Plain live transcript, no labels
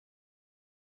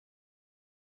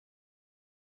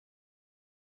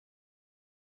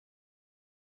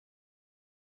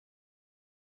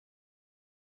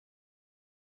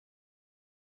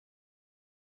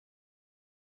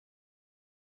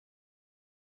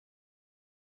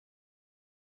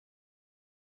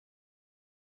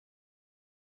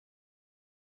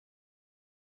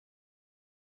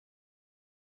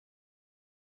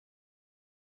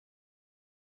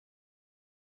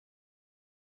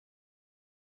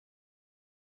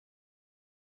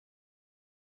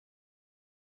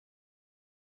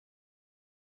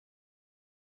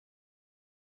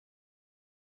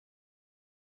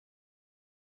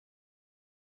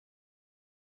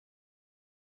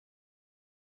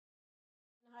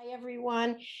Hi,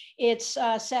 everyone. It's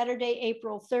Saturday,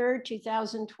 April 3rd,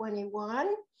 2021,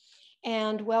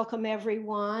 and welcome,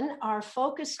 everyone. Our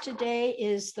focus today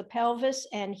is the pelvis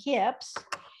and hips,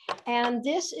 and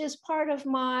this is part of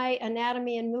my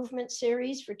anatomy and movement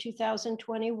series for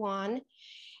 2021.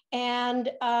 And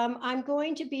I'm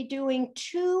going to be doing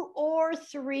 2 or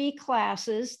 3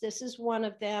 classes. This is one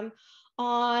of them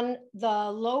on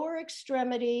the lower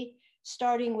extremity,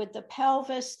 starting with the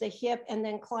pelvis, the hip, and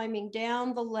then climbing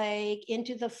down the leg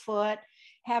into the foot,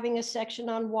 having a section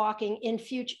on walking in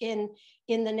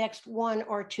the next 1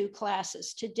 or 2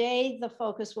 classes. Today, the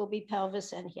focus will be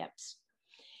pelvis and hips.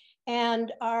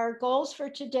 And our goals for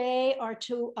today are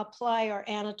to apply our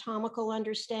anatomical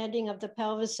understanding of the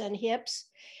pelvis and hips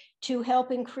to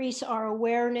help increase our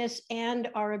awareness and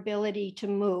our ability to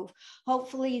move.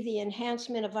 Hopefully, the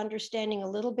enhancement of understanding a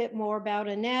little bit more about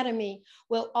anatomy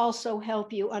will also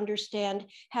help you understand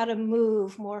how to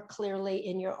move more clearly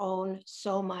in your own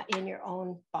soma, in your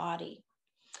own body.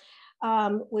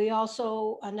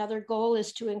 Another goal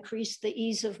is to increase the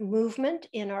ease of movement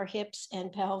in our hips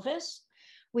and pelvis.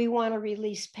 We want to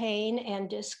release pain and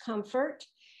discomfort,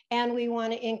 and we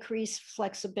want to increase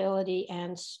flexibility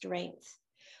and strength.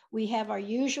 We have our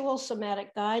usual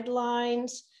somatic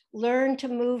guidelines. Learn to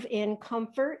move in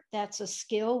comfort. That's a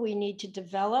skill we need to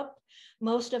develop.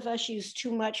 Most of us use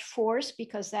too much force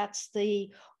because that's the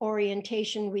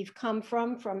orientation we've come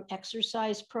from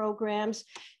exercise programs.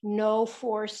 No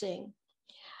forcing.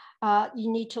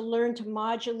 You need to learn to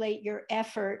modulate your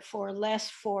effort for less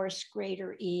force,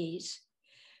 greater ease.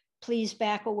 Please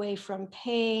back away from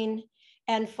pain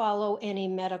and follow any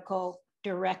medical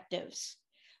directives.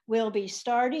 We'll be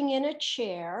starting in a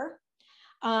chair.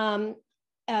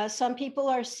 Some people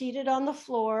are seated on the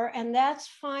floor, and that's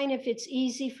fine if it's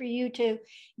easy for you to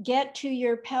get to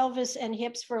your pelvis and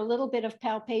hips for a little bit of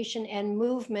palpation and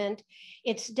movement.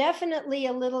 It's definitely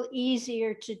a little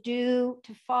easier to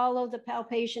follow the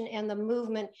palpation and the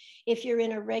movement if you're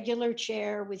in a regular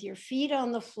chair with your feet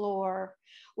on the floor,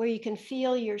 where you can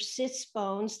feel your sits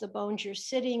bones, the bones you're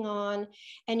sitting on,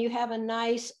 and you have a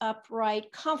nice upright,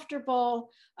 comfortable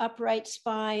upright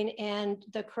spine, and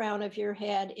the crown of your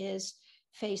head is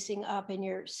facing up, and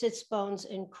your sits bones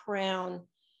and crown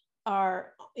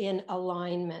are in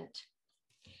alignment.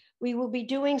 We will be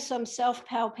doing some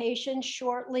self-palpation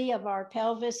shortly of our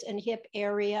pelvis and hip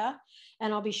area,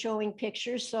 and I'll be showing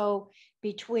pictures. So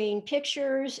between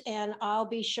pictures and I'll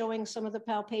be showing some of the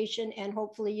palpation, and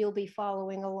hopefully you'll be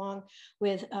following along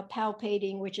with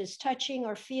palpating, which is touching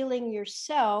or feeling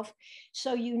yourself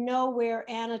so you know where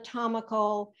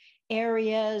anatomical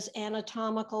areas,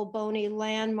 anatomical bony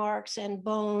landmarks and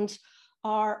bones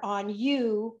are on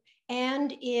you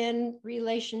and in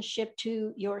relationship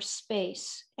to your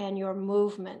space and your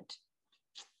movement.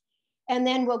 And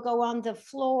then we'll go on the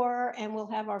floor and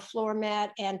we'll have our floor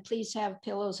mat, and please have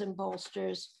pillows and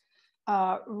bolsters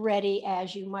ready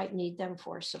as you might need them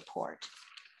for support.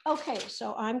 Okay,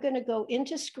 so I'm going to go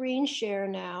into screen share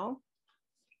now.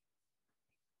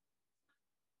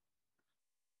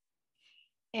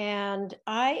 And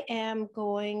I am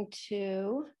going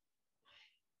to,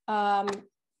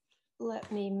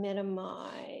 let me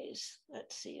minimize.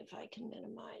 Let's see if I can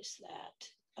minimize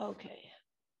that. Okay.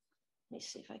 Let me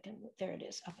see if I can, there it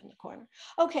is up in the corner.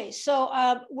 Okay, so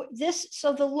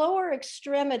the lower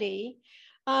extremity,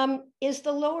 is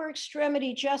the lower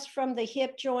extremity just from the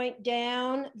hip joint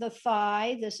down the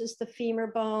thigh. This is the femur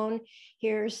bone.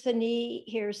 Here's the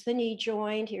knee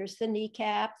joint. Here's the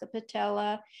kneecap, the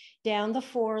patella, down the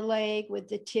foreleg with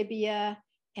the tibia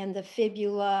and the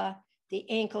fibula, the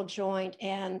ankle joint,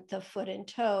 and the foot and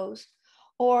toes.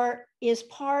 Or is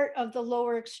part of the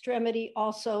lower extremity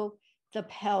also the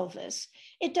pelvis?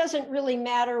 It doesn't really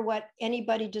matter what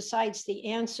anybody decides the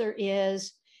answer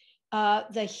is.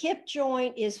 The hip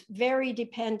joint is very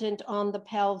dependent on the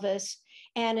pelvis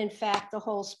and, in fact, the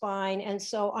whole spine. And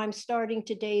so I'm starting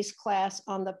today's class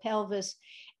on the pelvis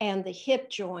and the hip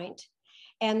joint.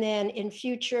 And then in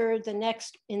future, in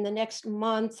the next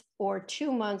month or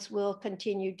 2 months, we'll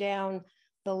continue down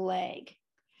the leg.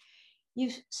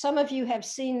 Some of you have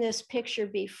seen this picture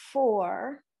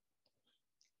before.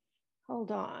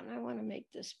 Hold on, I want to make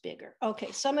this bigger.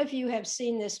 Okay, some of you have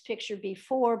seen this picture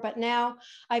before, but now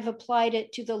I've applied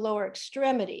it to the lower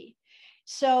extremity.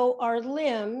 So our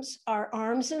limbs, our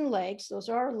arms and legs, those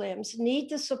are our limbs, need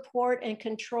the support and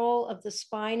control of the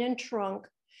spine and trunk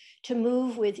to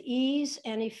move with ease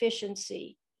and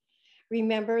efficiency.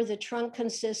 Remember, the trunk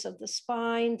consists of the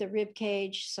spine, the rib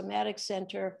cage, somatic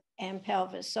center, and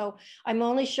pelvis. So I'm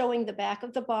only showing the back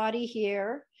of the body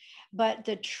here, but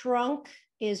the trunk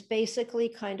is basically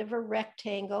kind of a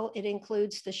rectangle. It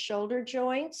includes the shoulder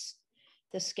joints,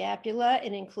 the scapula,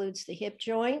 it includes the hip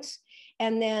joints,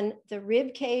 and then the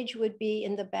rib cage would be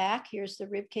in the back. Here's the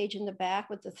rib cage in the back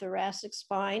with the thoracic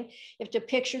spine. You have to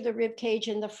picture the rib cage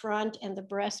in the front and the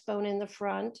breastbone in the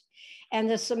front. And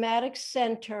the somatic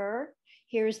center,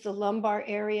 here's the lumbar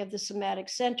area of the somatic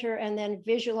center, and then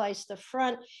visualize the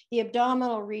front. The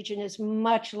abdominal region is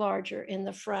much larger in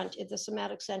the front. The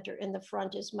somatic center in the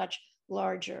front is much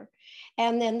larger.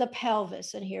 And then the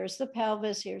pelvis, and here's the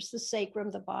pelvis, here's the sacrum,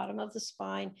 the bottom of the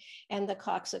spine, and the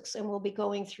coccyx, and we'll be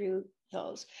going through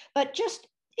those. But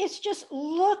it's just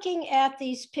looking at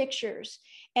these pictures,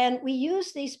 and we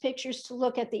use these pictures to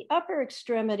look at the upper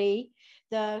extremity,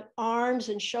 the arms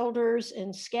and shoulders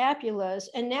and scapulas,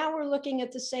 and now we're looking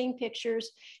at the same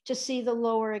pictures to see the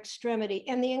lower extremity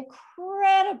and the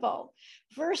incredible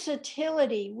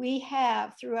versatility we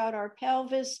have throughout our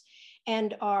pelvis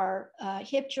and our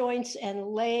hip joints and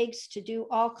legs to do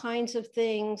all kinds of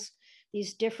things,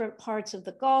 these different parts of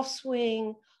the golf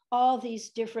swing, all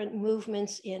these different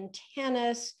movements in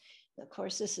tennis. Of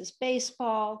course, this is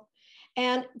baseball.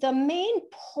 And the main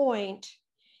point,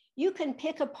 you can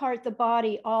pick apart the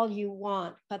body all you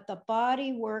want, but the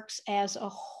body works as a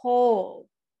whole.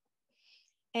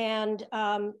 And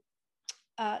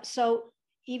so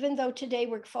even though today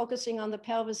we're focusing on the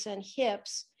pelvis and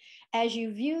hips, as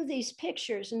you view these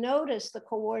pictures, notice the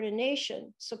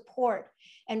coordination, support,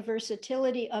 and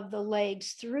versatility of the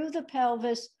legs through the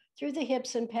pelvis, through the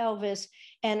hips and pelvis,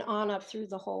 and on up through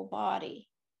the whole body.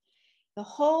 The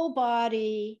whole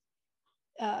body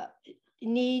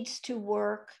needs to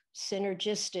work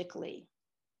synergistically.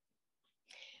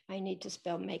 I need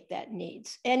to make that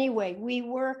needs. Anyway, we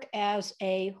work as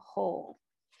a whole.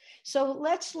 So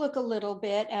let's look a little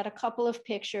bit at a couple of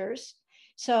pictures.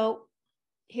 So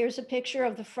here's a picture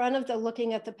of the front of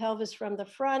looking at the pelvis from the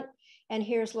front, and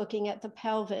here's looking at the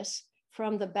pelvis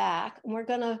from the back. And we're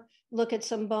gonna look at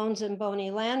some bones and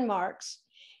bony landmarks.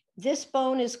 This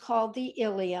bone is called the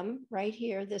ilium, right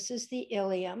here. This is the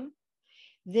ilium.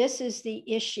 This is the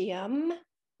ischium,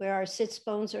 where our sits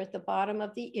bones are at the bottom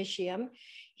of the ischium.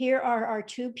 Here are our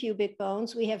two pubic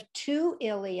bones. We have two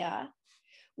ilia.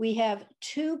 We have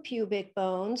two pubic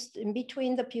bones. In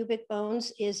between the pubic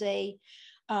bones is a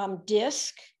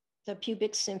disc, the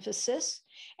pubic symphysis,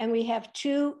 and we have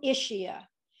two ischia.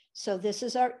 So this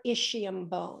is our ischium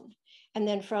bone. And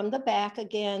then from the back,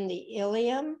 again, the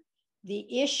ilium, the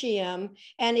ischium,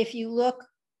 and if you look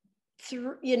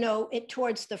through, it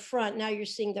towards the front, now you're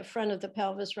seeing the front of the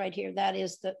pelvis right here. That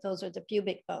is, those are the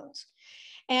pubic bones.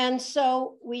 And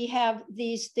so we have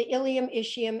the ilium,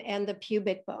 ischium, and the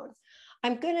pubic bone.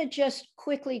 I'm going to just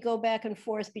quickly go back and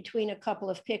forth between a couple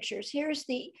of pictures.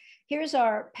 Here's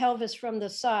our pelvis from the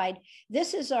side.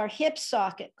 This is our hip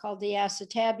socket called the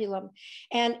acetabulum.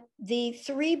 And the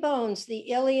three bones, the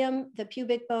ilium, the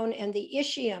pubic bone, and the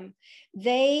ischium,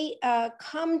 they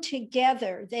come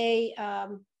together.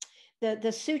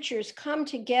 The sutures come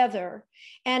together,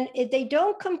 and they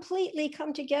don't completely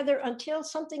come together until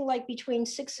something like between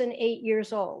 6 and 8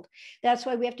 years old. That's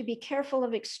why we have to be careful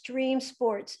of extreme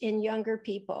sports in younger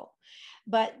people.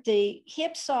 But the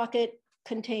hip socket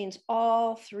contains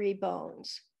all three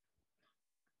bones.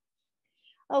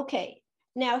 Okay,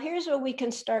 now here's where we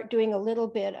can start doing a little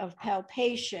bit of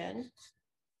palpation.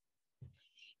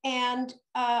 And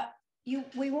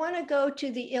we want to go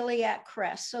to the iliac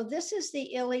crest. So this is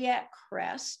the iliac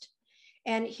crest,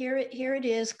 and here it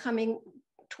is coming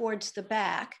towards the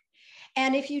back.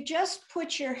 And if you just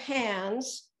put your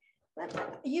hands,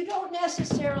 you don't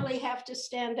necessarily have to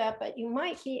stand up, but you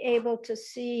might be able to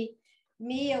see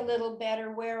me a little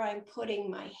better where I'm putting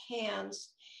my hands.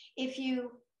 If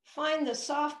you find the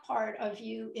soft part of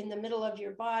you in the middle of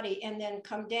your body and then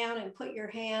come down and put your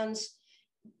hands,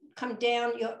 come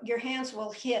down, your hands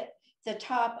will hit the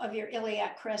top of your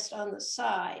iliac crest on the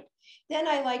side. Then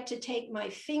I like to take my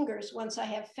fingers once I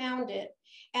have found it,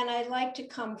 and I like to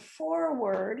come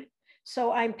forward.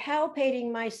 So I'm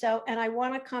palpating myself, and I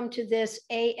want to come to this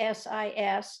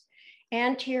ASIS,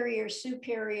 anterior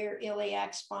superior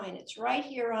iliac spine. It's right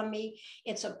here on me.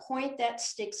 It's a point that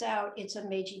sticks out. It's a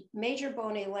major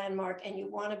bony landmark, and you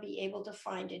want to be able to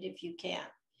find it if you can.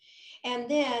 And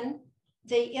then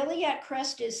the iliac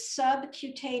crest is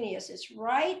subcutaneous. It's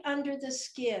right under the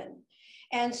skin.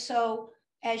 And so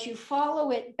as you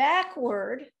follow it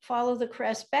backward, follow the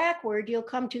crest backward, you'll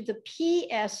come to the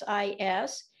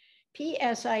PSIS,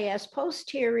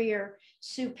 posterior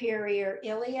superior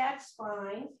iliac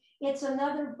spine. It's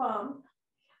another bump.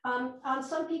 On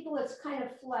some people, it's kind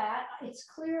of flat. It's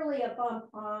clearly a bump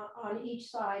on each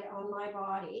side on my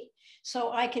body.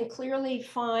 So I can clearly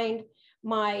find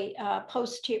my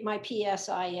my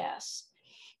PSIS.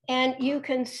 And you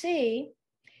can see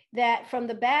that from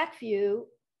the back view,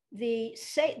 the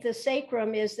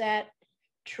sacrum is that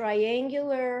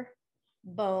triangular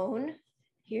bone.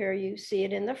 Here you see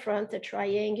it in the front, the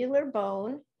triangular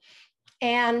bone.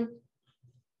 And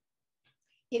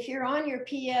if you're on your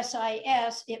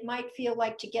PSIS, it might feel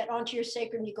like to get onto your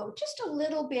sacrum, you go just a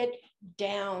little bit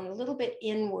down, a little bit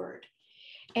inward.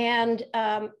 And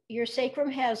your sacrum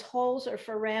has holes or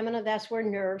foramina, that's where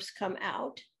nerves come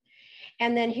out.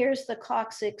 And then here's the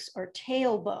coccyx or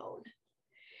tailbone.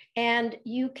 And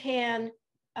you can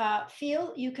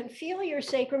feel your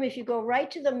sacrum. If you go right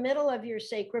to the middle of your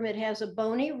sacrum, it has a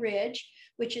bony ridge,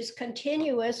 which is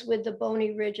continuous with the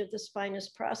bony ridge of the spinous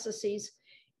processes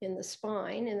in the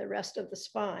spine, in the rest of the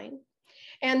spine.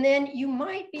 And then you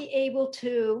might be able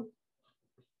to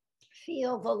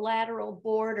feel the lateral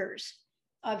borders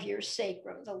of your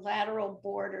sacrum, the lateral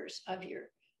borders of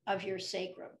your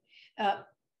sacrum.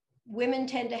 Women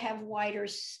tend to have wider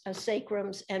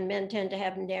sacrums and men tend to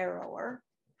have narrower.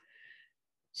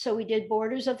 So we did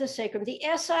borders of the sacrum. The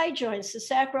SI joints, the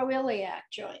sacroiliac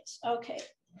joints. Okay.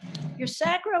 Your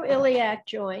sacroiliac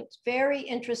joint, very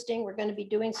interesting. We're going to be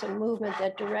doing some movement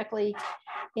that directly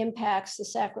impacts the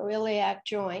sacroiliac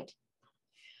joint.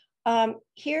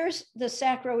 Here's the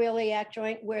sacroiliac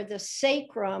joint where the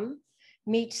sacrum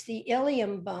meets the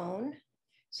ilium bone.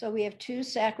 So we have two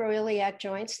sacroiliac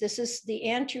joints. This is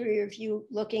the anterior view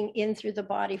looking in through the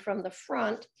body from the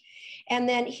front. And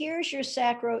then here's your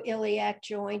sacroiliac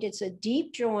joint. It's a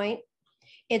deep joint.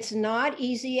 It's not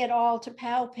easy at all to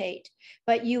palpate,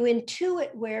 but you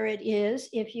intuit where it is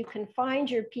if you can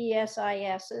find your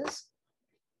PSISs.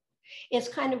 It's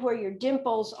kind of where your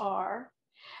dimples are.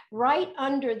 Right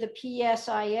under the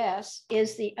PSIS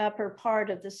is the upper part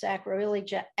of the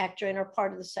sacroiliac joint or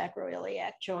part of the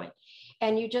sacroiliac joint.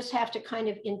 And you just have to kind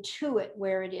of intuit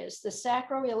where it is. The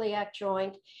sacroiliac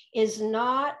joint is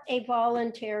not a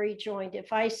voluntary joint.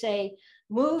 If I say,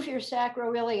 move your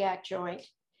sacroiliac joint,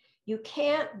 you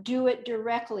can't do it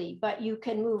directly, but you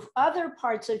can move other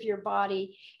parts of your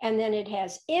body and then it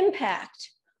has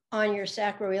impact on your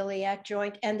sacroiliac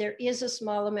joint. And there is a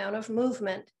small amount of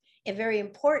movement, a very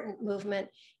important movement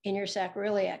in your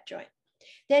sacroiliac joint.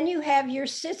 Then you have your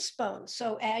sits bones.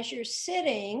 So as you're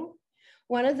sitting,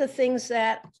 one of the things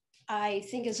that I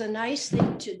think is a nice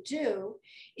thing to do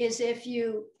is if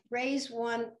you raise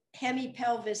one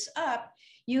hemipelvis up,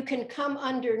 you can come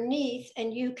underneath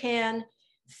and you can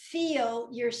feel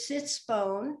your sits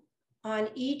bone on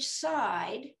each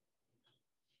side.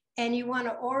 And you want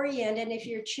to orient, and if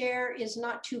your chair is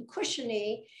not too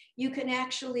cushiony, you can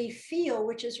actually feel,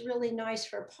 which is really nice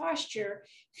for posture,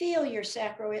 feel your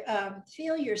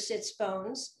sits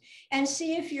bones and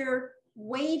see if you're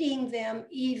weighting them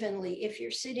evenly, if you're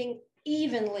sitting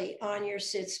evenly on your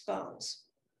sits bones.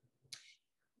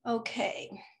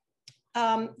 Okay,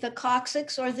 the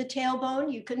coccyx or the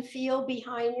tailbone, you can feel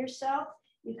behind yourself.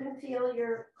 You can feel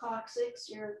your coccyx,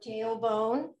 your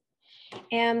tailbone,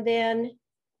 and then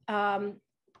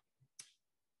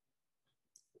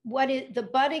what is the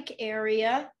buttock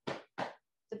area?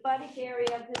 The buttock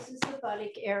area, this is the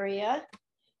buttock area.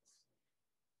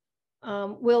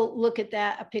 We'll look at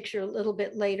that, a picture a little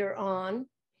bit later on.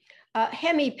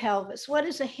 Hemipelvis, what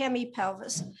is a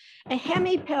hemipelvis? A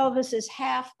hemipelvis is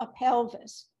half a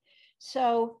pelvis.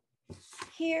 So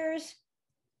here's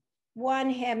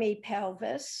one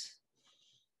hemipelvis.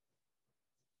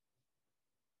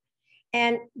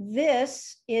 And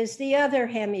this is the other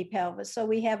hemipelvis. So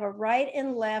we have a right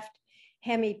and left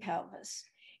hemipelvis.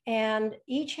 And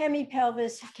each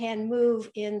hemipelvis can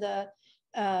move in the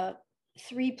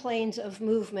 3 planes of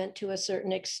movement to a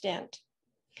certain extent.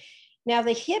 Now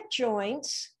the hip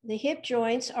joints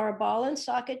are a ball and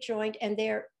socket joint, and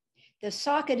the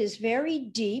socket is very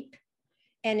deep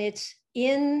and it's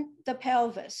in the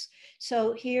pelvis.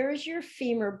 So here's your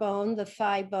femur bone, the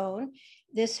thigh bone.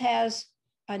 This has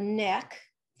a neck,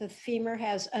 the femur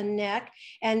has a neck,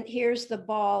 and here's the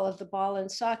ball of the ball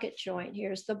and socket joint.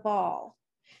 Here's the ball.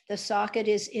 The socket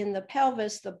is in the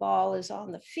pelvis, the ball is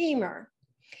on the femur,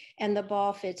 and the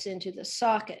ball fits into the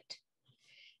socket.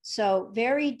 So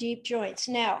very deep joints.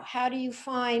 Now, how do you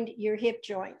find your hip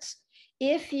joints?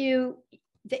 If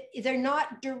they're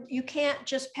not, you can't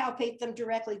just palpate them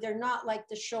directly. They're not like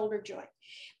the shoulder joint.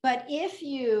 But if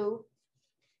you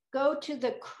go to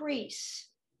the crease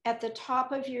at the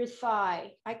top of your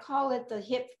thigh, I call it the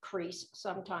hip crease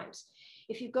sometimes.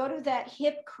 If you go to that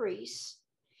hip crease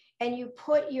and you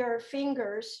put your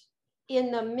fingers in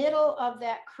the middle of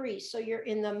that crease, so you're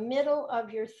in the middle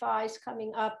of your thighs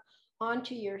coming up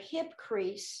onto your hip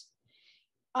crease,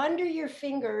 under your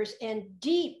fingers and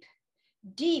deep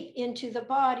into the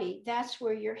body, that's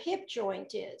where your hip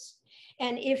joint is.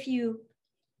 And if you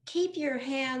keep your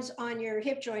hands on your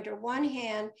hip joint or one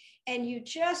hand, and you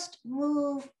just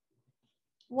move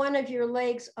one of your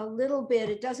legs a little bit,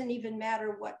 it doesn't even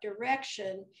matter what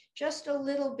direction, just a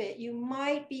little bit, you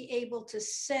might be able to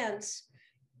sense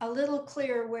a little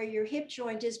clearer where your hip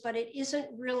joint is, but it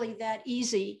isn't really that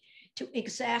easy to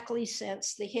exactly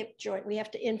sense the hip joint. We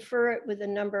have to infer it with a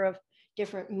number of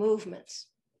different movements.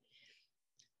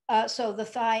 So the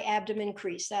thigh abdomen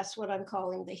crease, that's what I'm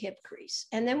calling the hip crease.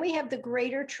 And then we have the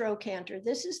greater trochanter.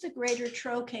 This is the greater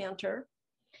trochanter.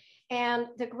 And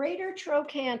the greater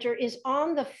trochanter is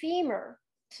on the femur.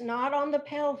 It's not on the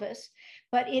pelvis,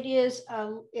 but it is,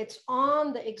 it's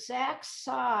on the exact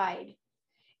side.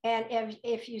 And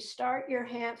if you start your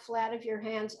hand, flat of your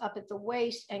hands up at the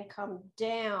waist and come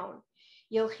down,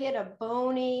 you'll hit a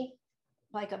bony,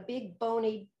 like a big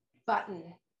bony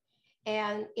button.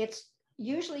 And it's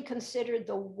usually considered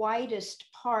the widest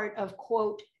part of,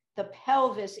 quote, the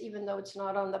pelvis, even though it's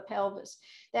not on the pelvis.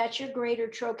 That's your greater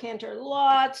trochanter.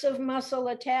 Lots of muscle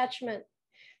attachment.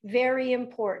 Very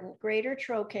important. Greater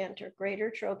trochanter,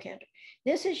 greater trochanter.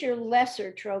 This is your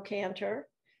lesser trochanter.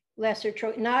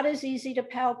 Not as easy to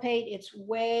palpate. It's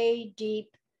way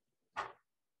deep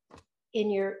in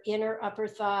your inner upper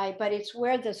thigh, but it's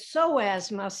where the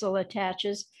psoas muscle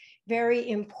attaches. Very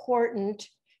important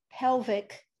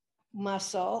pelvic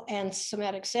muscle and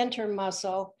somatic center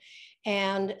muscle.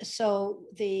 And so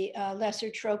the lesser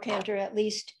trochanter, at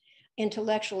least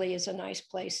intellectually, is a nice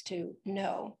place to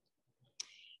know.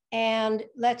 And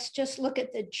let's just look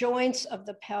at the joints of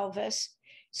the pelvis.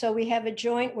 So we have a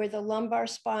joint where the lumbar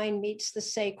spine meets the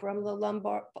sacrum, the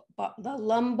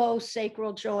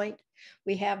lumbosacral joint.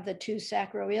 We have the two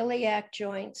sacroiliac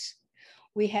joints.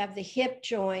 We have the hip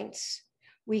joints.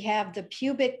 We have the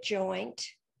pubic joint.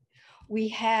 We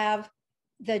have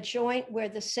the joint where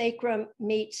the sacrum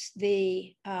meets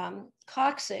the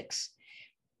coccyx.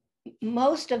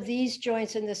 Most of these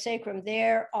joints in the sacrum,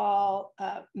 they're all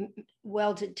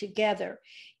welded together.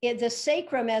 In the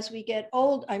sacrum, as we get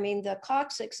old, the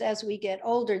coccyx, as we get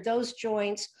older, those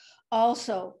joints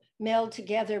also meld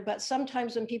together, but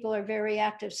sometimes when people are very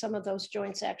active, some of those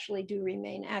joints actually do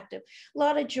remain active. A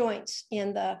lot of joints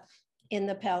in the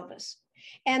pelvis.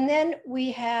 And then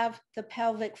we have the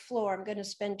pelvic floor. I'm going to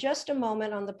spend just a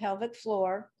moment on the pelvic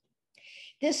floor.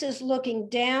 This is looking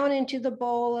down into the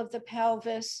bowl of the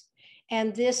pelvis,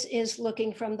 and this is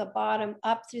looking from the bottom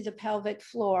up through the pelvic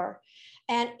floor.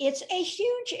 And it's a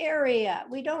huge area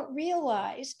we don't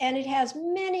realize, and it has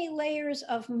many layers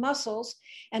of muscles,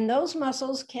 and those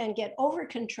muscles can get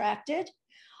overcontracted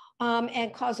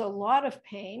and cause a lot of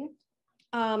pain.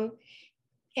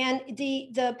 And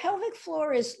the pelvic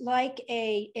floor is like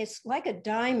a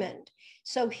diamond.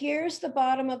 So here's the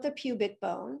bottom of the pubic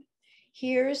bone.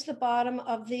 Here's the bottom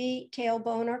of the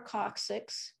tailbone or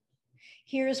coccyx.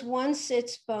 Here's one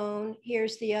sits bone.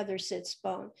 Here's the other sits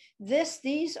bone.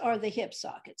 These are the hip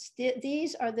sockets.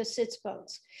 These are the sits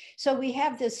bones. So we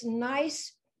have this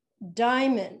nice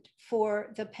diamond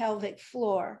for the pelvic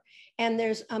floor. And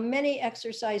there's many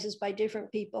exercises by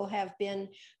different people have been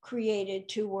created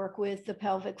to work with the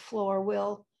pelvic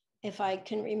floor. If I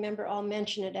can remember, I'll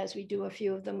mention it as we do a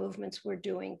few of the movements we're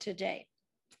doing today.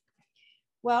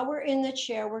 While we're in the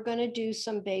chair, we're going to do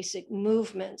some basic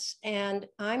movements. And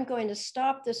I'm going to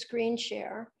stop the screen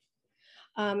share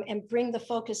and bring the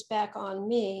focus back on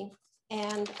me.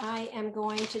 And I am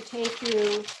going to take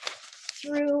you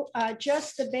through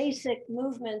just the basic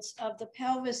movements of the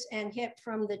pelvis and hip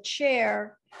from the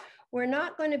chair. We're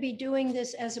not going to be doing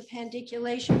this as a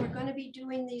pandiculation. We're going to be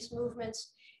doing these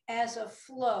movements as a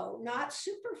flow, not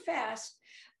super fast,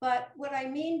 but what I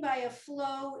mean by a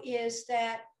flow is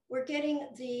that we're getting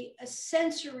the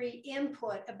sensory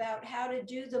input about how to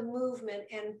do the movement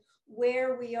and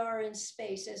where we are in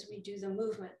space as we do the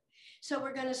movement. So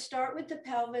we're going to start with the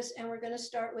pelvis, and we're going to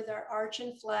start with our arch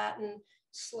and flatten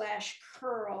 /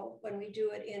 curl when we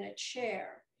do it in a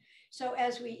chair. So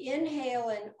as we inhale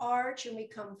and arch and we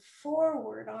come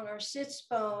forward on our sits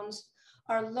bones,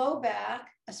 our low back,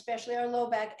 especially our low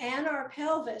back, and our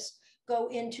pelvis go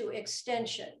into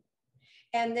extension.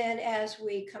 And then as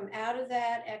we come out of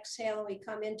that, exhale, and we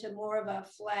come into more of a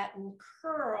flattened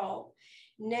curl.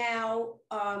 Now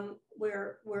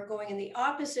we're going in the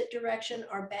opposite direction.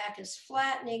 Our back is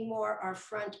flattening more. Our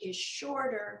front is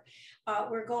shorter.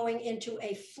 We're going into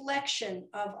a flexion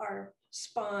of our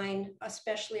spine,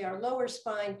 especially our lower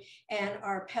spine and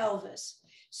our pelvis.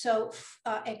 So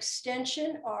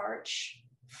extension, arch,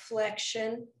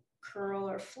 flexion, curl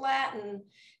or flatten,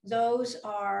 those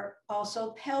are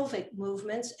also pelvic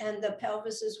movements, and the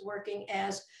pelvis is working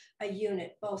as a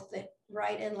unit. Both the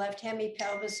right and left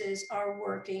hemipelvises are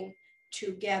working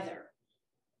together.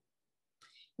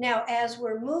 Now, as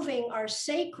we're moving our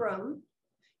sacrum,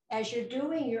 as you're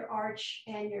doing your arch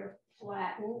and your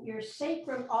flatten, your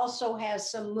sacrum also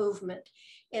has some movement.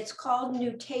 It's called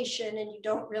nutation, and you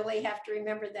don't really have to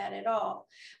remember that at all.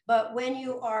 But when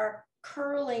you are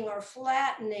curling or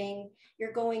flattening,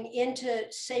 you're going into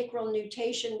sacral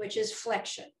nutation, which is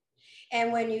flexion.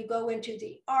 And when you go into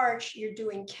the arch, you're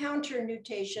doing counter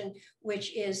nutation,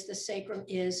 which is the sacrum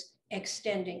is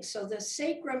extending. So the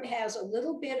sacrum has a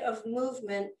little bit of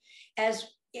movement as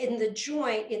in the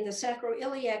joint, in the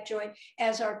sacroiliac joint,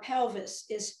 as our pelvis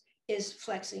is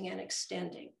flexing and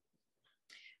extending.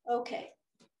 Okay.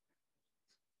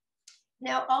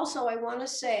 Now, also, I want to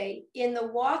say in the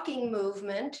walking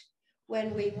movement,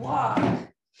 when we walk,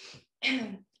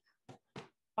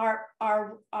 our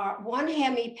one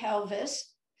hemipelvis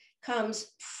comes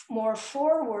more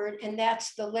forward, and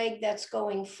that's the leg that's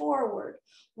going forward.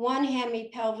 One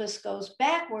hemipelvis goes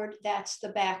backward, that's the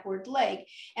backward leg.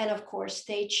 And of course,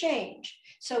 they change.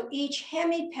 So each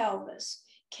hemipelvis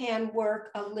can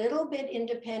work a little bit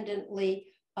independently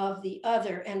of the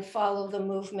other and follow the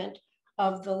movement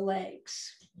of the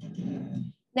legs.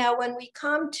 Now, when we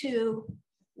come to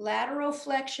lateral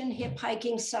flexion, hip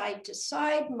hiking side to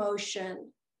side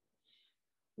motion,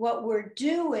 what we're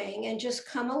doing, and just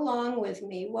come along with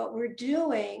me, what we're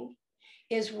doing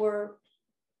is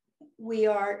we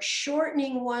are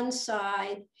shortening one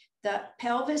side, the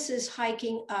pelvis is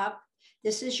hiking up.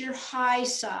 This is your high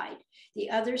side. The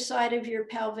other side of your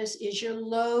pelvis is your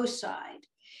low side.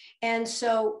 And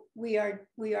so we are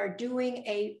doing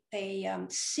a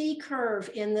C curve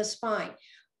in the spine.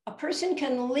 A person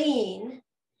can lean,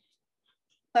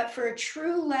 but for a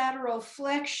true lateral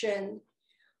flexion,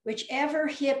 whichever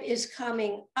hip is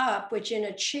coming up, which in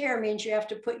a chair means you have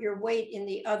to put your weight in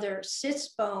the other sits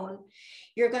bone,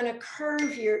 you're going to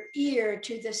curve your ear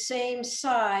to the same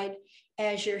side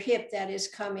as your hip that is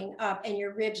coming up, and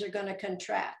your ribs are going to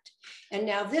contract. And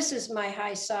now this is my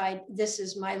high side, this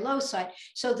is my low side.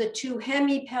 So the two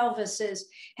hemipelvises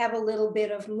have a little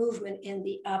bit of movement in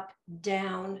the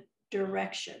up-down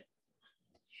direction.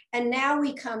 And now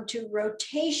we come to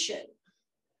rotation.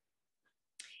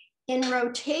 In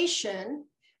rotation,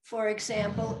 for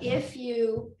example, if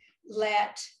you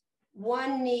let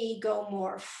one knee go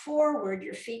more forward,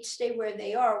 your feet stay where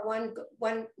they are,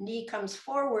 one knee comes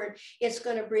forward, it's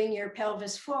going to bring your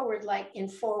pelvis forward like in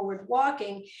forward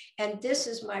walking. And this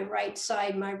is my right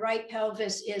side. My right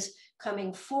pelvis is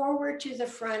coming forward to the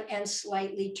front and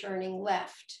slightly turning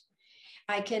left.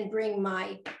 I can bring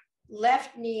my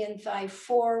left knee and thigh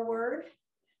forward.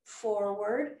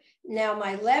 Now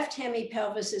my left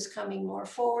hemipelvis is coming more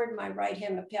forward. My right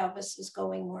hemipelvis is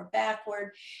going more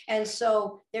backward. And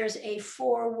so there's a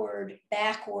forward,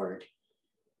 backward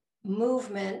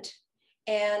movement.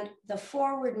 And the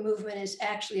forward movement is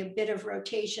actually a bit of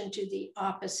rotation to the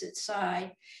opposite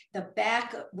side. The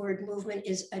backward movement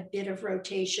is a bit of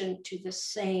rotation to the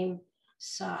same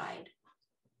side.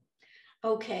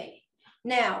 Okay,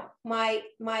 now my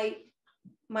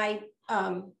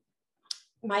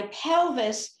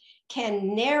pelvis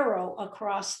can narrow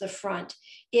across the front.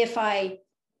 If I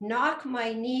knock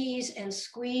my knees and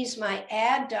squeeze my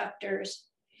adductors,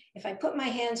 if I put my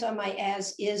hands on my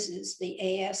as-is, the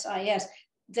ASIS,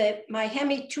 my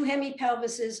two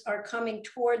hemipelvises are coming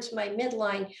towards my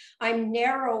midline. I'm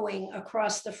narrowing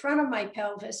across the front of my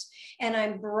pelvis, and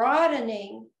I'm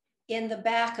broadening in the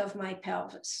back of my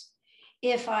pelvis.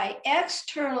 If I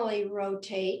externally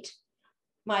rotate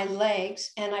my legs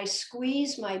and I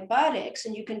squeeze my buttocks,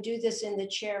 and you can do this in the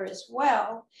chair as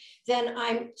well, then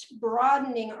I'm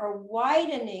broadening or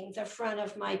widening the front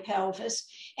of my pelvis,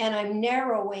 and I'm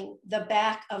narrowing the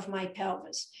back of my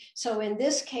pelvis. So in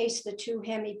this case, the two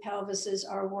hemipelvises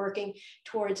are working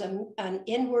towards an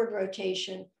inward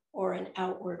rotation or an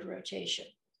outward rotation.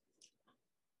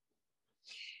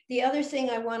 The other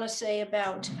thing I want to say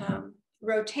about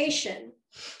rotation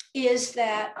is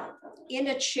that in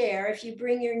a chair, if you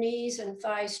bring your knees and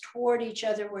thighs toward each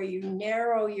other where you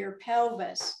narrow your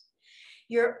pelvis,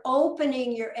 you're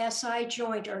opening your SI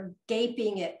joint or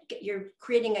gaping it. You're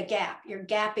creating a gap, you're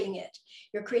gapping it.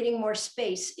 You're creating more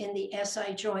space in the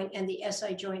SI joint, and the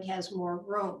SI joint has more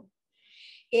room.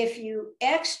 If you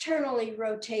externally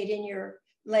rotate in your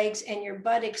legs and your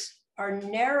buttocks are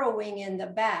narrowing in the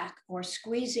back or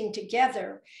squeezing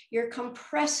together, you're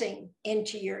compressing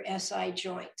into your SI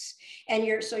joints.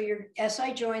 And so your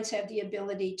SI joints have the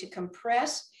ability to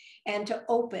compress and to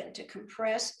open, to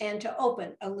compress and to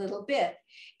open a little bit.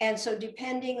 And so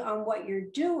depending on what you're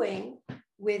doing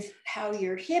with how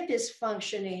your hip is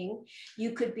functioning,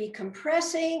 you could be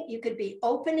compressing, you could be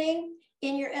opening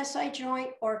in your SI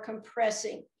joint or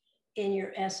compressing in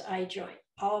your SI joint.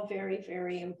 All very,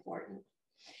 very important.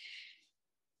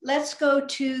 Let's go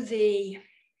to the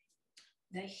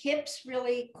hips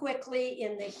really quickly.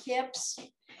 In the hips,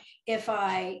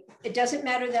 it doesn't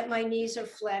matter that my knees are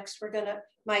flexed.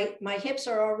 My hips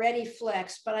are already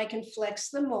flexed, but I can flex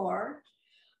them more.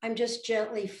 I'm just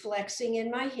gently flexing in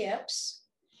my hips.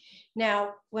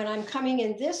 Now, when I'm coming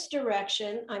in this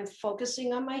direction, I'm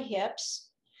focusing on my hips.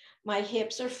 My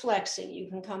hips are flexing. You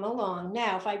can come along.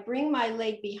 Now, if I bring my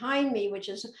leg behind me, which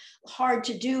is hard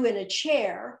to do in a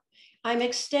chair, I'm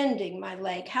extending my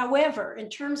leg. However, in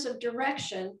terms of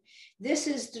direction, this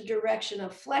is the direction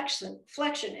of flexion.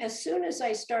 As soon as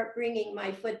I start bringing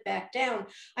my foot back down,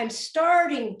 I'm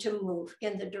starting to move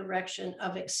in the direction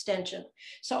of extension.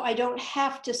 So I don't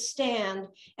have to stand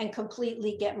and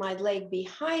completely get my leg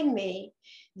behind me.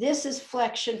 This is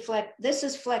flexion, this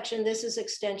is flexion, this is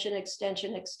extension,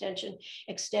 extension, extension,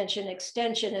 extension,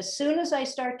 extension. As soon as I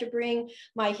start to bring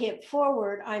my hip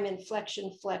forward, I'm in flexion,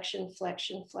 flexion,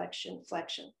 flexion, flexion,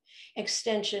 flexion,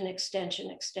 extension, extension,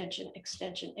 extension,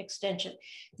 extension, extension.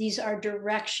 These are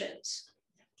directions.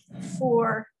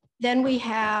 Then we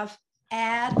have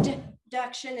adduction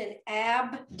and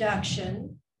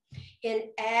abduction. In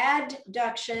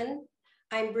adduction,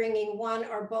 I'm bringing one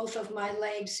or both of my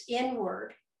legs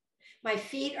inward. My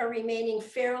feet are remaining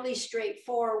fairly straight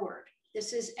forward.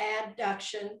 This is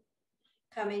adduction,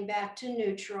 coming back to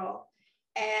neutral.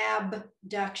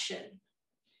 Abduction,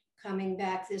 coming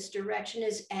back. This direction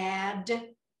is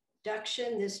adduction.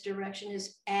 This direction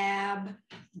is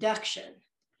abduction.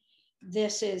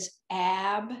 This is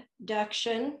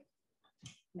abduction.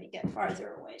 Let me get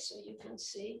farther away so you can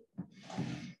see.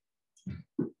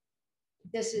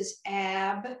 This is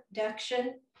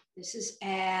abduction. This is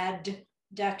adduction.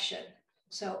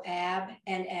 So ab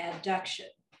and adduction.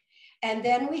 And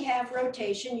then we have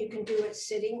rotation. You can do it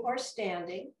sitting or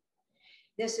standing.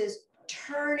 This is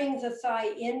turning the thigh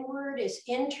inward is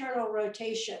internal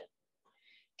rotation.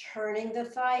 Turning the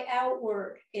thigh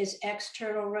outward is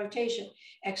external rotation.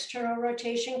 External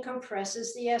rotation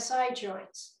compresses the SI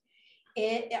joints.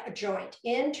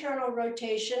 Internal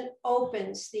rotation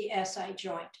opens the SI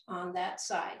joint on that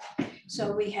side.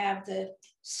 So we have the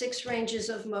 6 ranges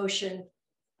of motion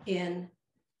in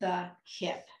the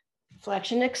hip.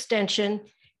 Flexion, extension,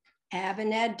 ab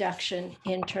and adduction,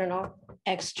 internal,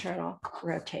 external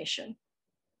rotation.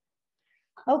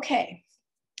 Okay,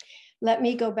 let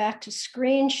me go back to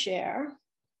screen share.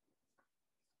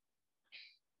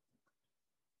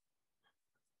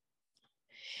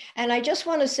 And I just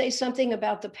want to say something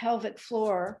about the pelvic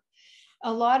floor.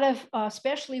 A lot of,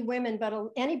 especially women, but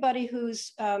anybody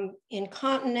who's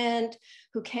incontinent,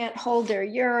 who can't hold their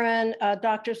urine,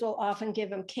 doctors will often give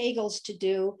them Kegels to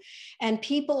do. And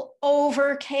people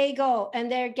over Kegel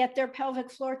and they get their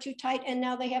pelvic floor too tight. And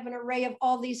now they have an array of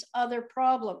all these other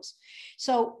problems.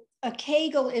 So a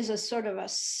Kegel is a sort of a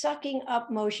sucking up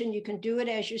motion. You can do it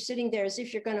as you're sitting there as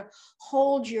if you're going to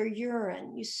hold your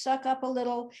urine. You suck up a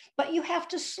little, but you have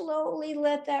to slowly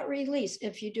let that release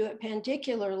if you do it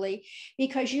pandicularly,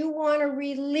 because you want to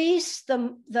release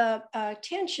the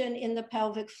tension in the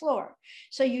pelvic floor.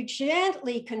 So you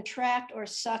gently contract or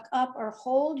suck up or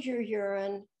hold your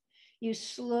urine. You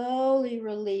slowly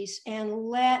release and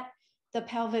let the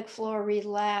pelvic floor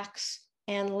relax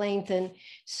and lengthen.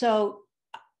 So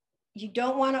you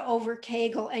don't want to over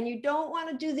Kegel, and you don't want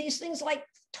to do these things like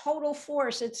total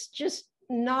force. It's just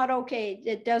not okay.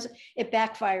 It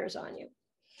backfires on you.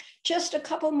 Just a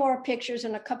couple more pictures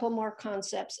and a couple more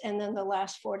concepts, and then the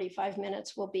last 45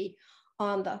 minutes will be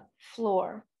on the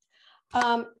floor.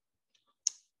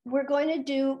 We're going to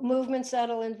do movements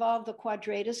that'll involve the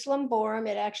quadratus lumborum.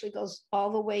 It actually goes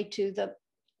all the way to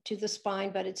the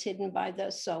spine, but it's hidden by the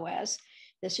psoas.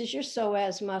 This is your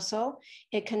psoas muscle.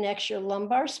 It connects your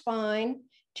lumbar spine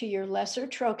to your lesser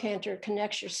trochanter,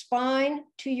 connects your spine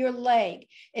to your leg.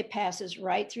 It passes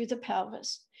right through the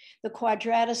pelvis. The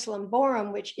quadratus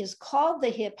lumborum, which is called the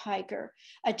hip hiker,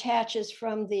 attaches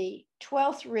from the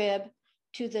 12th rib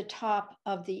to the top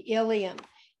of the ilium,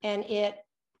 and it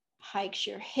hikes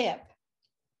your hip.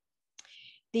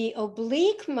 The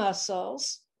oblique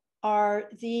muscles are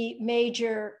the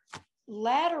major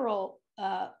lateral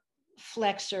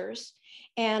flexors,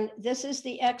 and this is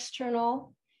the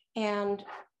external. And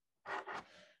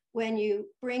when you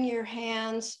bring your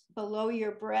hands below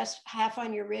your breast, half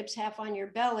on your ribs, half on your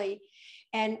belly,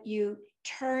 and you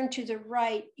turn to the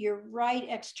right, your right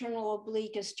external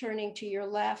oblique is turning to your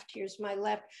left. Here's my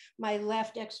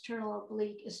left external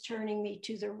oblique is turning me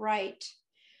to the right.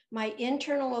 My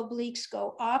internal obliques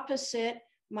go opposite.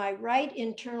 My right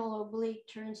internal oblique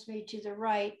turns me to the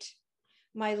right.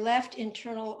 My left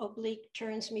internal oblique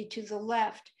turns me to the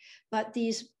left. But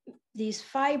these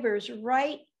fibers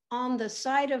right on the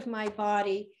side of my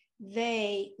body,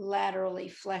 they laterally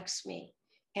flex me.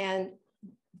 And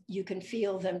you can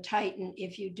feel them tighten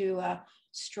if you do a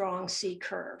strong C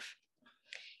curve.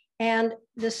 And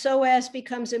the psoas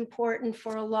becomes important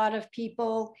for a lot of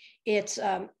people. It's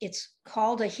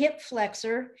called a hip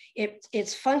flexor.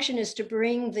 Its function is to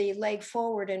bring the leg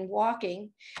forward in walking,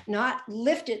 not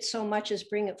lift it so much as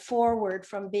bring it forward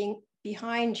from being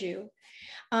behind you.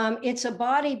 It's a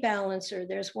body balancer.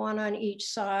 There's one on each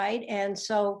side. And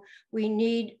so we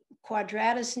need,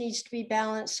 quadratus needs to be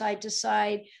balanced side to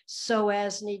side,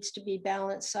 psoas needs to be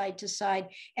balanced side to side,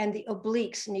 and the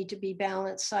obliques need to be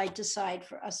balanced side to side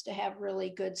for us to have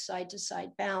really good side to side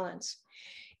balance.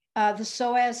 The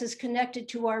psoas is connected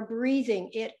to our breathing.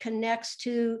 It connects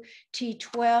to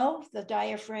T12. The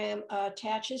diaphragm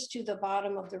attaches to the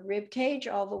bottom of the rib cage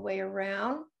all the way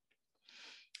around.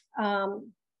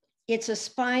 It's a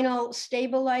spinal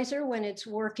stabilizer when it's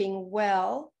working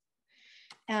well.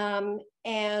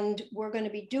 And we're going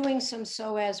to be doing some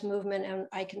psoas movement, and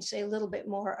I can say a little bit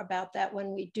more about that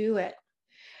when we do it.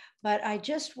 But I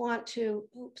just want to,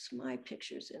 oops, my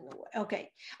picture's in the way. Okay,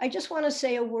 I just want to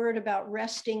say a word about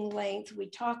resting length. We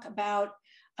talk about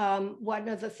one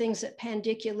of the things that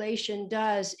pandiculation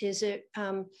does is it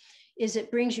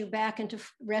brings you back into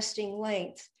resting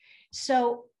length.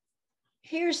 So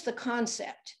here's the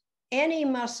concept. Any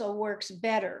muscle works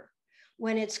better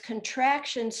when its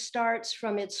contraction starts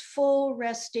from its full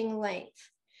resting length.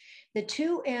 The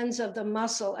two ends of the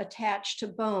muscle attach to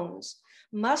bones.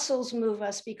 Muscles move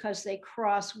us because they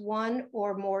cross one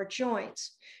or more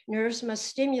joints. Nerves must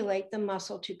stimulate the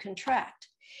muscle to contract.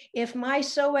 If my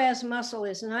psoas muscle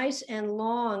is nice and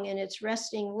long in its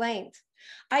resting length,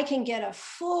 I can get a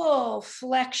full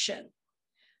flexion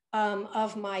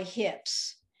of my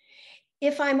hips.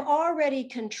 If I'm already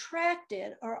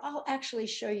contracted, or I'll actually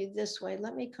show you this way.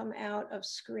 Let me come out of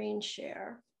screen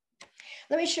share.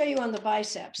 Let me show you on the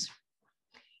biceps.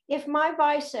 If my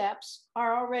biceps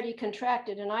are already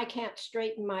contracted and I can't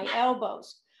straighten my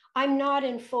elbows, I'm not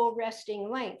in full resting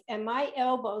length, and my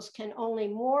elbows can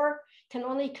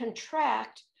only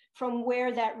contract from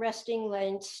where that resting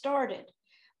length started.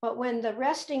 But when the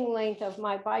resting length of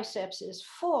my biceps is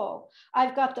full,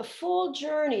 I've got the full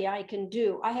journey I can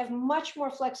do. I have much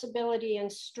more flexibility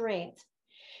and strength.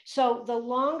 So the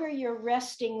longer your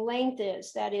resting length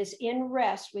is, that is in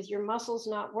rest with your muscles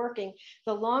not working,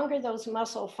 the longer those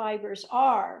muscle fibers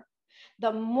are,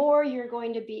 the more you're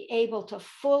going to be able to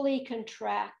fully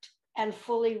contract and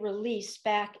fully release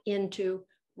back into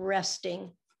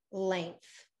resting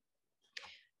length.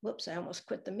 Whoops, I almost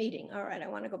quit the meeting. All right, I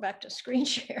want to go back to screen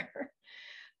share.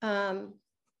 And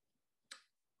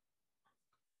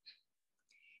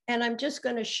I'm just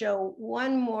going to show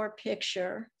one more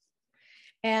picture.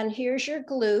 And here's your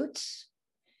glutes.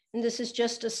 And this is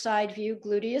just a side view,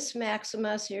 gluteus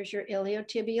maximus. Here's your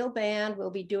iliotibial band.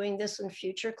 We'll be doing this in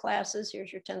future classes.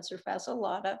 Here's your tensor fasciae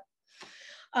lata.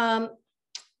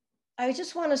 I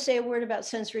just want to say a word about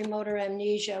sensory motor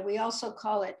amnesia. We also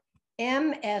call it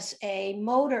MSA,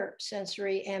 motor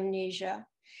sensory amnesia,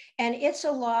 and it's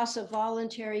a loss of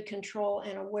voluntary control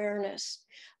and awareness.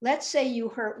 Let's say you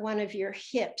hurt one of your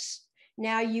hips.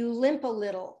 Now you limp a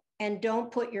little and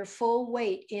don't put your full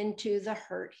weight into the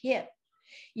hurt hip.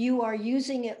 You are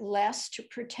using it less to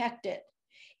protect it.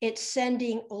 It's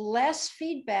sending less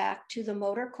feedback to the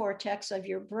motor cortex of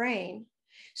your brain.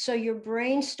 So your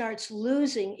brain starts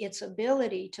losing its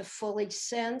ability to fully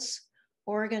sense,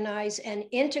 organize, and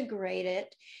integrate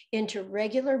it into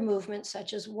regular movement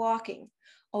such as walking.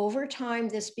 Over time,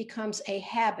 this becomes a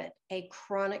habit, a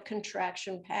chronic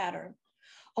contraction pattern.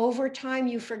 Over time,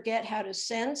 you forget how to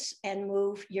sense and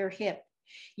move your hip.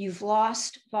 You've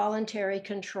lost voluntary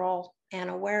control and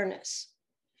awareness.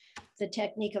 The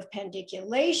technique of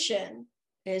pandiculation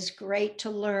is great to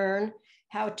learn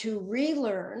how to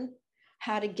relearn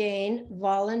how to gain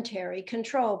voluntary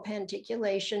control.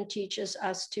 Pandiculation teaches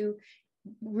us to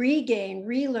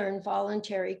relearn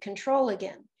voluntary control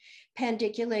again.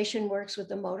 Pandiculation works with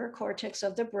the motor cortex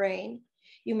of the brain.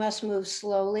 You must move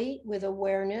slowly with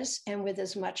awareness and with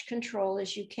as much control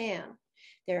as you can.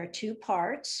 There are two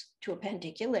parts to a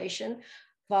pandiculation: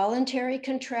 voluntary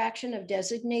contraction of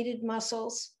designated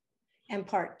muscles, and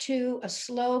part two, a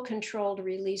slow controlled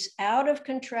release out of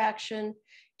contraction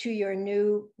to your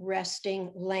new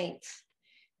resting length.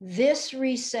 This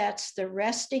resets the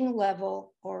resting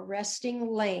level or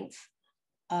resting length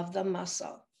of the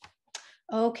muscle.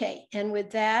 Okay, and with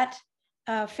that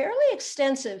fairly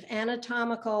extensive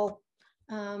anatomical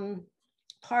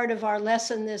part of our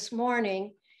lesson this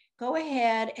morning, go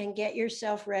ahead and get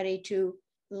yourself ready to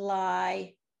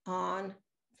lie on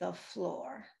the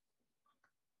floor.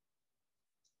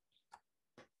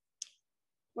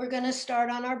 We're going to start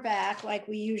on our back like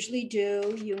we usually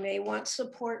do. You may want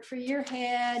support for your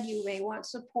head. You may want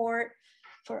support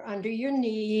for under your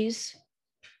knees.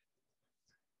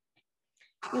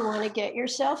 You want to get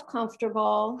yourself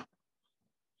comfortable.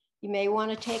 You may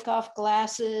want to take off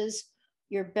glasses,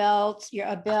 your belt,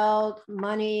 a belt,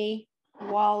 money,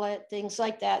 wallet, things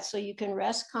like that, so you can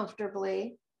rest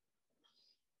comfortably.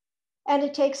 And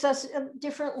it takes us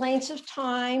different lengths of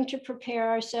time to prepare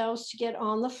ourselves to get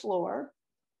on the floor.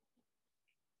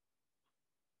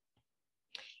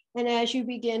 And as you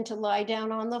begin to lie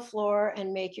down on the floor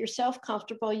and make yourself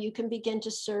comfortable, you can begin to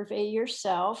survey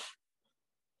yourself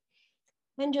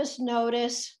and just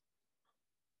notice.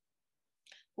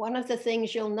 One of the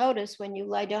things you'll notice when you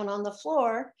lie down on the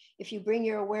floor, if you bring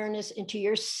your awareness into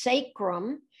your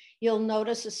sacrum, you'll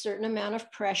notice a certain amount of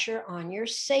pressure on your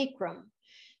sacrum.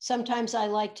 Sometimes I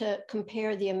like to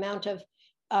compare the amount of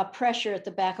pressure at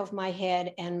the back of my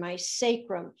head and my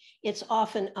sacrum. It's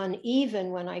often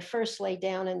uneven when I first lay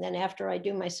down, and then after I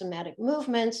do my somatic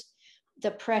movements,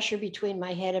 the pressure between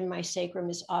my head and my sacrum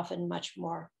is often much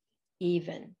more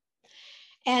even.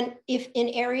 And if in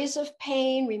areas of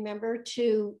pain, remember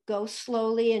to go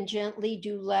slowly and gently,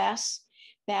 do less,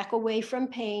 back away from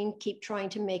pain, keep trying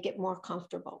to make it more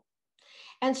comfortable.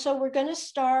 And so we're going to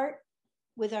start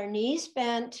with our knees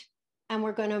bent, and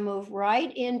we're going to move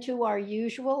right into our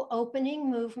usual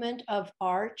opening movement of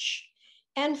arch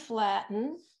and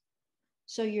flatten.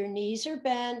 So your knees are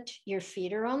bent, your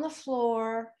feet are on the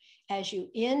floor. As you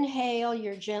inhale,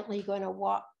 you're gently going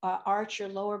to arch your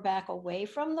lower back away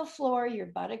from the floor. Your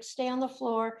buttocks stay on the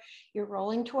floor. You're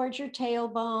rolling towards your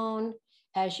tailbone.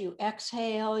 As you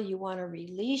exhale, you want to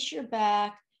release your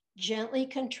back, gently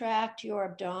contract your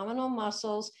abdominal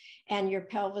muscles, and your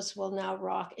pelvis will now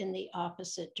rock in the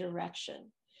opposite direction.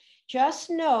 Just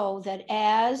know that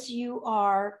as you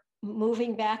are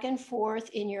moving back and forth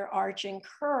in your arch and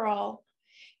curl,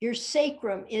 your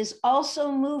sacrum is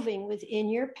also moving within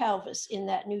your pelvis in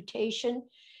that nutation,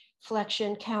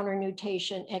 flexion, counter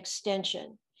nutation,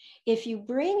 extension. If you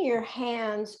bring your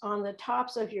hands on the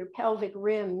tops of your pelvic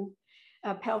rim,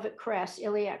 pelvic crest,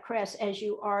 iliac crest, as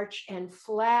you arch and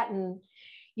flatten,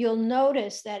 you'll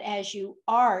notice that as you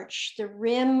arch, the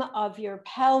rim of your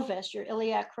pelvis, your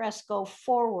iliac crest, go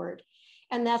forward,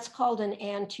 and that's called an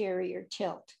anterior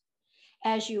tilt.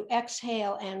 As you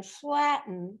exhale and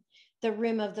flatten, the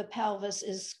rim of the pelvis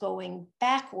is going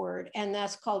backward, and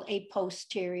that's called a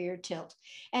posterior tilt.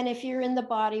 And if you're in the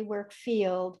bodywork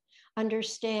field,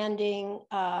 understanding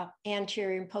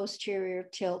anterior and posterior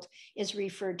tilt is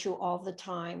referred to all the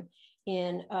time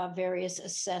in various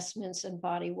assessments and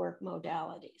bodywork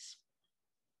modalities.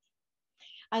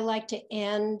 I like to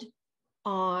end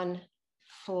on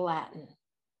flatten.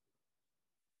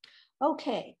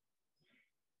 Okay.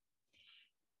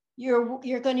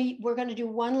 We're going to do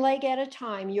one leg at a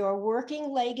time. Your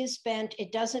working leg is bent.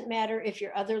 It doesn't matter if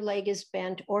your other leg is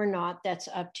bent or not. That's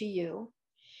up to you.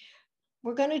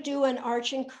 We're going to do an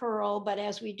arch and curl, but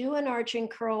as we do an arch and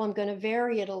curl, I'm going to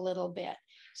vary it a little bit.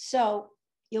 So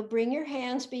you'll bring your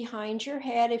hands behind your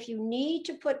head. If you need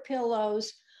to put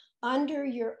pillows under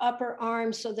your upper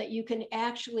arms so that you can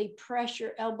actually press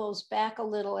your elbows back a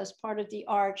little as part of the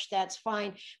arch, that's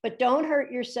fine. But don't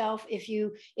hurt yourself if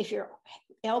your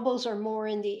elbows are more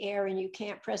in the air and you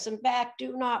can't press them back.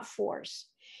 Do not force.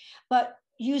 But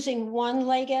using one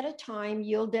leg at a time,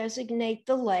 you'll designate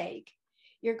the leg.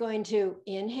 You're going to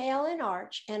inhale and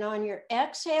arch, and on your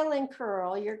exhale and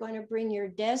curl, you're going to bring your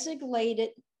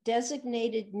designated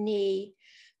knee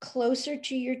closer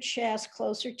to your chest,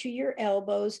 closer to your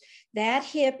elbows. That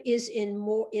hip is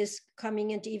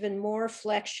coming into even more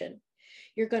flexion.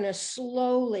 You're going to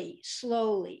slowly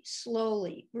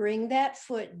bring that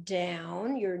foot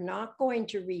down. You're not going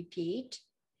to repeat.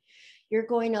 You're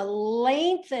going to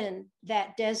lengthen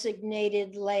that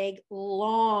designated leg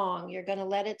long. You're going to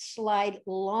let it slide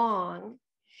long.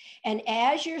 And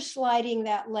as you're sliding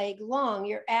that leg long,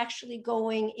 you're actually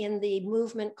going in the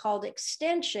movement called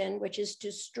extension, which is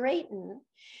to straighten.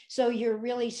 So you're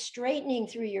really straightening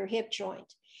through your hip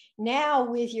joint.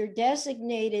 Now with your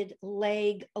designated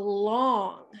leg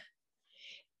long,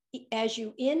 as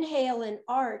you inhale and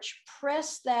arch,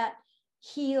 press that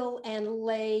heel and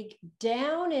leg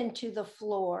down into the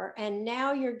floor. And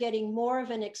now you're getting more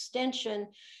of an extension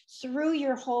through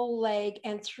your whole leg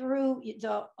and through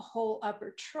the whole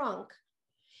upper trunk.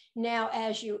 Now,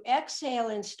 as you exhale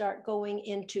and start going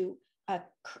into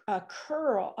a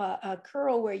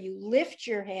curl where you lift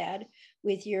your head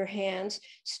with your hands,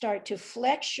 start to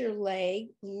flex your leg,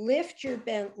 lift your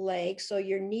bent leg so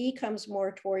your knee comes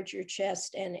more towards your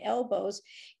chest and elbows,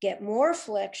 get more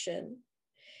flexion,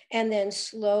 and then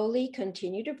slowly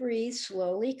continue to breathe,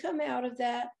 slowly come out of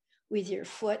that with your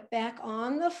foot back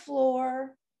on the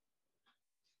floor.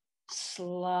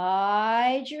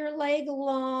 Slide your leg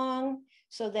along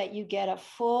so that you get a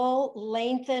full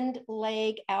lengthened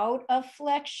leg out of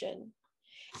flexion.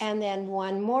 And then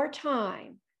one more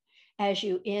time, as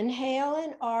you inhale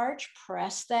and arch,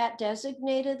 press that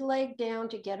designated leg down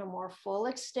to get a more full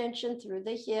extension through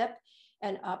the hip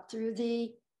and up through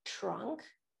the trunk.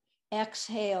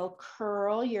 Exhale,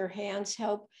 curl, your hands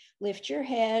help lift your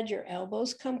head, your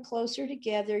elbows come closer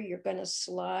together. You're going to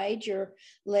slide your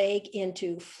leg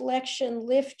into flexion,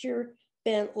 lift your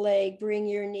bent leg, bring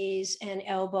your knees and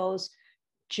elbows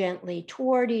gently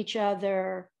toward each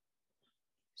other.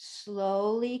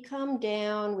 Slowly come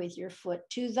down with your foot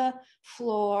to the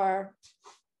floor.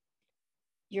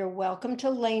 You're welcome to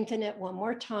lengthen it one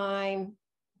more time.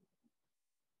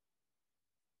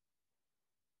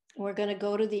 We're going to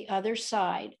go to the other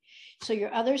side. So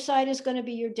your other side is going to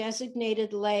be your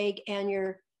designated leg, and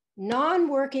your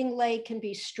non-working leg can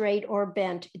be straight or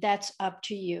bent. That's up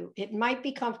to you. It might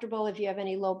be comfortable if you have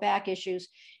any low back issues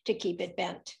to keep it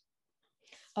bent.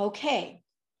 Okay,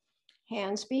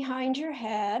 hands behind your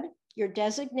head. Your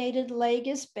designated leg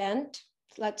is bent.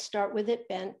 Let's start with it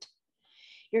bent.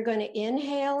 You're going to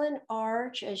inhale and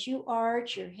arch. As you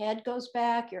arch, your head goes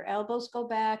back, your elbows go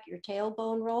back, your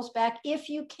tailbone rolls back if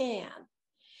you can.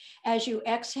 As you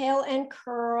exhale and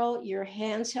curl, your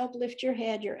hands help lift your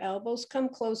head, your elbows come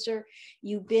closer.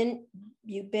 You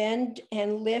bend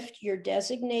and lift your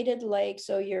designated leg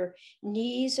so your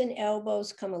knees and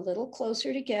elbows come a little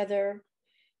closer together.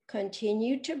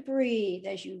 Continue to breathe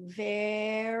as you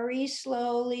very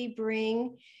slowly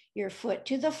bring your foot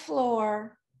to the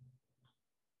floor.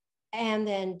 And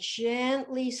then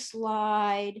gently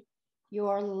slide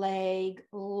your leg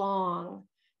long,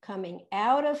 coming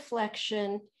out of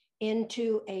flexion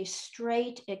into a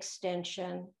straight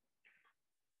extension.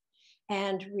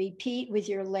 And repeat with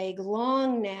your leg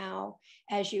long now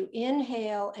as you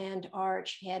inhale and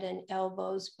arch, head and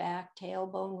elbows back,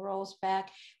 tailbone rolls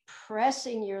back,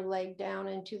 pressing your leg down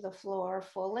into the floor,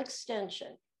 full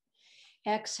extension.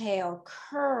 Exhale,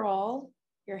 curl.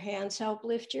 Your hands help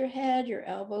lift your head, your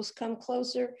elbows come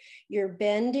closer. You're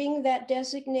bending that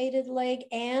designated leg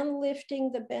and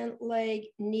lifting the bent leg,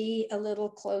 knee a little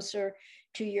closer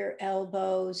to your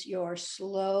elbows. You're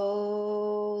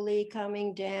slowly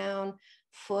coming down,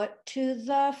 foot to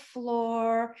the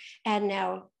floor. And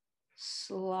now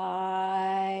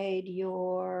slide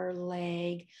your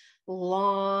leg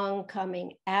long,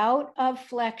 coming out of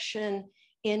flexion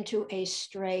into a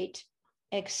straight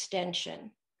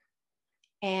extension.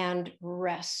 And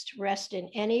rest. Rest in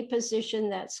any position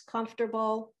that's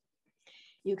comfortable.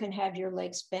 You can have your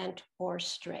legs bent or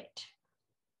straight.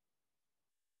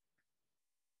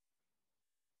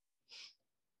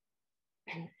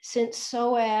 Since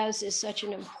psoas is such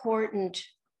an important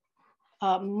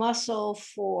muscle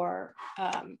for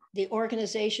the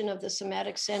organization of the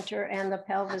somatic center and the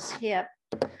pelvis hip,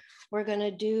 we're going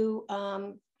to do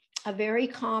a very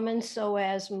common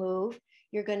psoas move.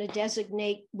 You're going to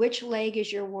designate which leg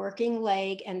is your working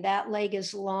leg, and that leg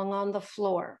is long on the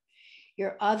floor.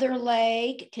 Your other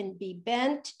leg can be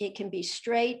bent, it can be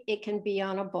straight, it can be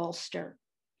on a bolster.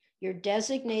 Your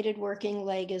designated working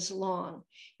leg is long.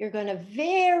 You're going to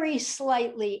very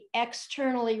slightly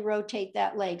externally rotate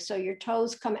that leg so your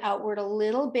toes come outward a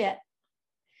little bit.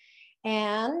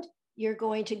 And you're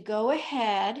going to go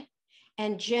ahead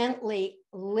and gently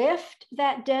lift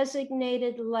that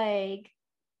designated leg.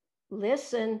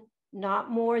 Listen, not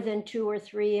more than 2 or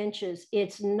 3 inches.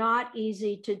 It's not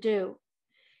easy to do.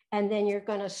 And then you're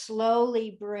going to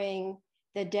slowly bring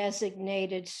the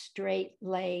designated straight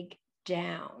leg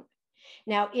down.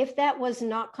 Now, if that was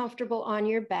not comfortable on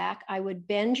your back, I would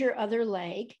bend your other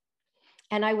leg,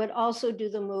 and I would also do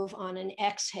the move on an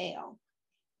exhale.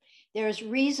 There's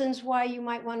reasons why you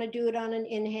might want to do it on an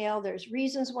inhale. There's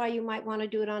reasons why you might want to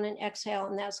do it on an exhale,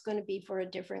 and that's going to be for a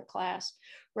different class.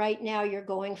 Right now, you're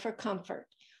going for comfort.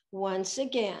 Once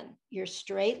again, your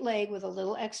straight leg with a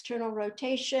little external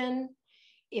rotation.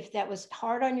 If that was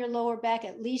hard on your lower back,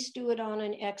 at least do it on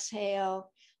an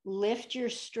exhale. Lift your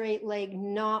straight leg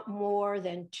not more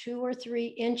than 2 or 3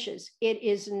 inches. It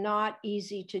is not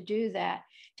easy to do that.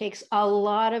 It takes a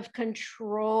lot of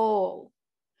control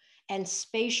and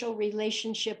spatial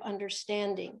relationship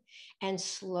understanding. And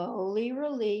slowly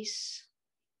release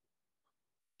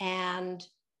and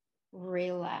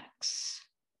relax.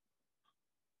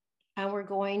 And we're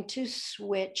going to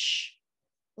switch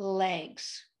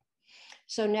legs.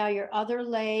 So now your other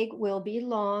leg will be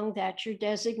long. That's your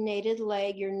designated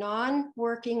leg. Your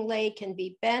non-working leg can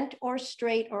be bent or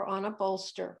straight or on a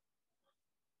bolster.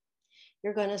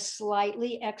 You're going to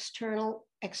slightly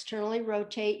externally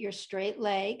rotate your straight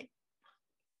leg.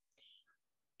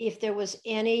 If there was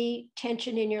any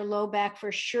tension in your low back,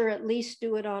 for sure, at least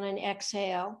do it on an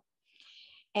exhale.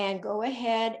 And go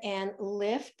ahead and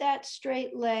lift that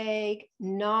straight leg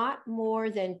not more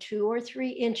than 2 or 3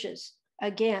 inches.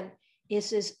 Again,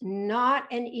 this is not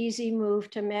an easy move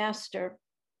to master.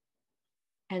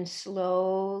 And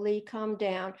slowly come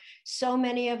down. So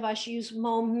many of us use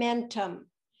momentum.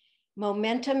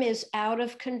 Momentum is out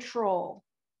of control.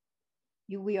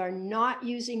 We are not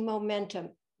using momentum.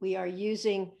 We are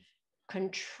using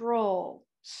control,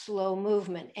 slow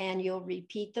movement. And you'll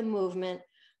repeat the movement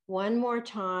one more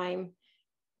time,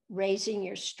 raising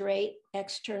your straight,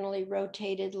 externally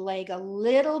rotated leg a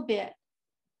little bit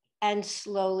and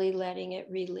slowly letting it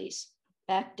release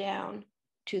back down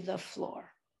to the floor.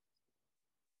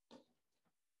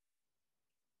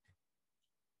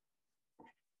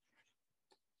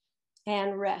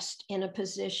 And rest in a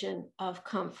position of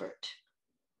comfort.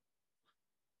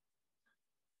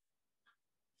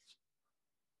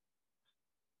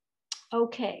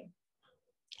 Okay.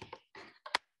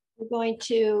 We're going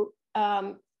to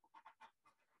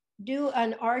do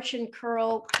an arch and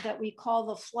curl that we call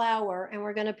the flower, and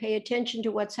we're going to pay attention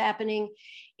to what's happening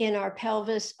in our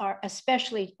pelvis,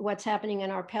 especially what's happening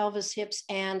in our pelvis, hips,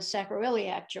 and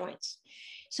sacroiliac joints.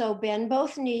 So bend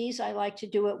both knees. I like to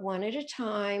do it one at a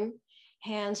time,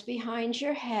 hands behind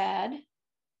your head.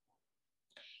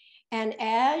 And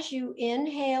as you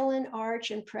inhale and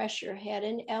arch and press your head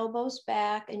and elbows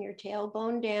back and your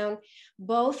tailbone down,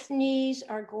 both knees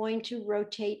are going to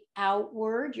rotate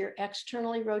outward. You're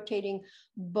externally rotating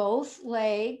both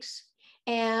legs,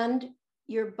 and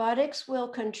your buttocks will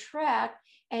contract,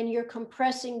 and you're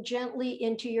compressing gently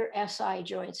into your SI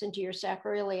joints, into your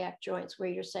sacroiliac joints, where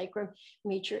your sacrum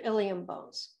meets your ilium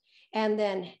bones. And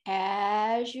then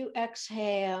as you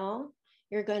exhale,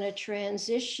 you're going to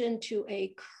transition to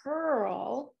a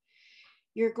curl.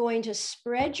 You're going to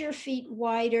spread your feet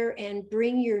wider and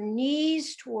bring your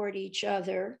knees toward each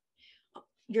other.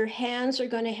 Your hands are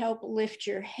going to help lift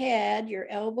your head. Your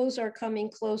elbows are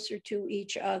coming closer to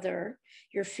each other.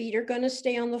 Your feet are going to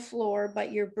stay on the floor,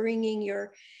 but you're bringing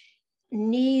your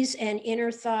knees and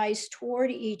inner thighs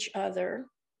toward each other.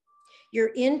 You're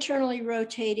internally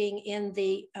rotating in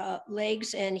the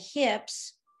legs and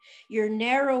hips. You're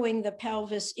narrowing the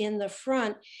pelvis in the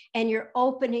front, and you're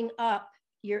opening up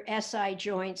your SI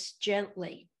joints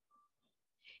gently.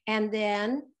 And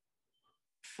then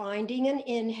finding an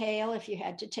inhale. If you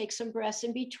had to take some breaths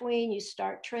in between, you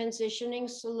start transitioning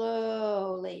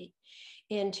slowly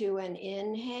into an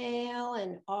inhale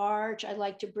and arch. I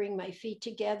like to bring my feet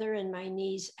together and my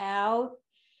knees out.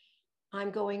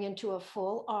 I'm going into a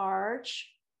full arch.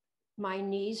 My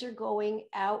knees are going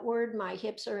outward. My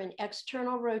hips are in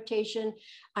external rotation.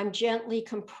 I'm gently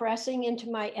compressing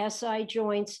into my SI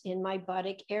joints in my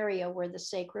buttock area where the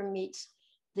sacrum meets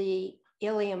the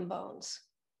ilium bones.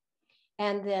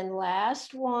 And then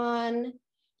last one,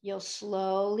 you'll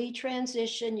slowly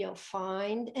transition. You'll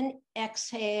find an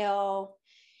exhale.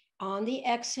 On the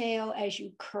exhale, as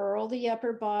you curl the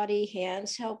upper body,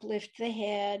 hands help lift the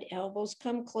head, elbows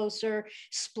come closer,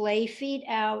 splay feet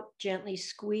out, gently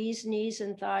squeeze knees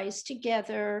and thighs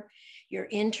together. You're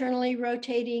internally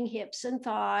rotating hips and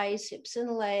thighs, hips and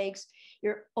legs.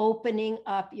 You're opening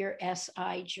up your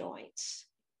SI joints.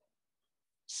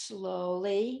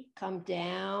 Slowly come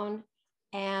down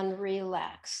and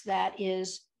relax. That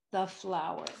is the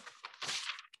flower.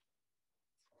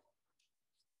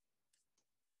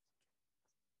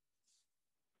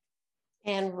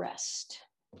 And rest.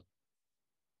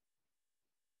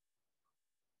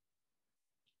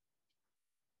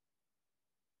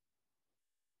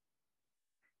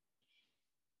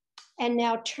 And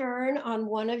now turn on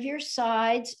one of your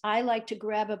sides. I like to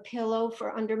grab a pillow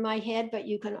for under my head, but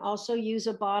you can also use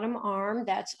a bottom arm.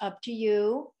 That's up to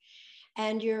you.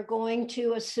 And you're going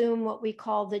to assume what we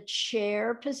call the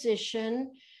chair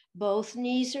position. Both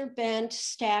knees are bent,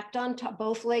 stacked on top,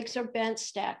 both legs are bent,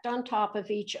 stacked on top of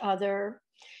each other.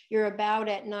 You're about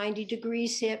at 90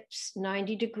 degrees hips,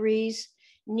 90 degrees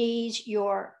Knees,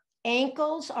 your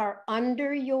ankles are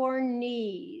under your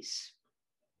knees.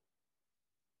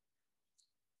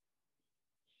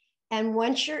 And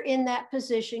once you're in that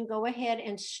position, go ahead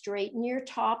and straighten your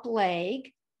top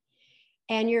leg.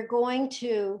 And you're going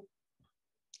to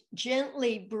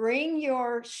gently bring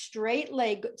your straight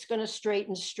leg, it's going to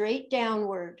straighten straight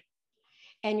downward.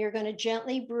 And you're going to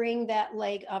gently bring that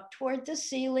leg up toward the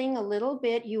ceiling a little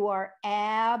bit. You are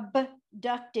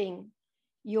abducting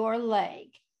your leg.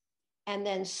 And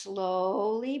then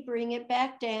slowly bring it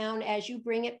back down. As you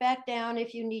bring it back down,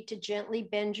 if you need to gently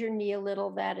bend your knee a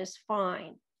little, that is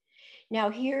fine. Now,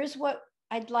 here's what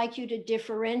I'd like you to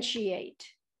differentiate.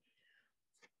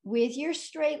 With your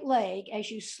straight leg, as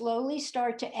you slowly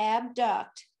start to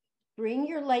abduct, bring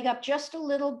your leg up just a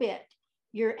little bit.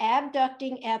 You're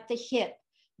abducting at the hip.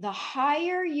 The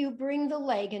higher you bring the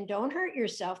leg, and don't hurt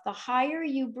yourself, the higher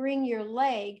you bring your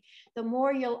leg, the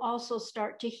more you'll also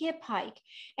start to hip hike.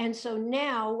 And so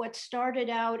now what started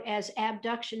out as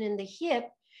abduction in the hip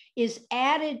is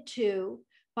added to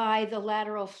by the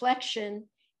lateral flexion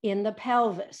in the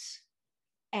pelvis.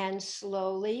 And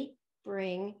slowly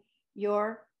bring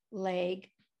your leg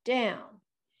down.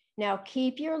 Now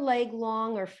keep your leg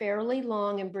long or fairly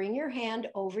long and bring your hand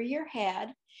over your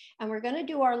head. And we're going to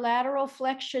do our lateral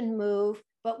flexion move,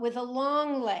 but with a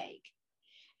long leg.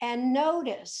 And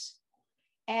notice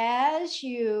as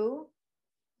you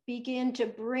begin to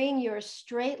bring your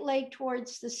straight leg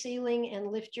towards the ceiling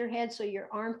and lift your head so your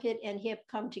armpit and hip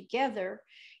come together,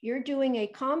 you're doing a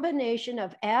combination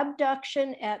of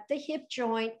abduction at the hip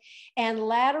joint and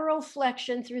lateral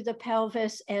flexion through the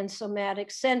pelvis and somatic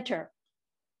center.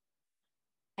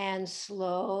 And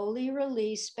slowly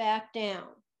release back down.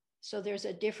 So there's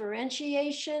a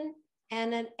differentiation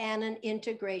and an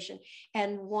integration.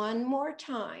 And one more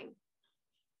time,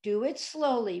 do it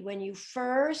slowly. When you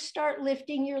first start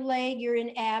lifting your leg, you're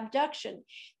in abduction.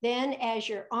 Then as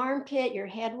your armpit, your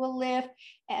head will lift,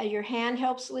 your hand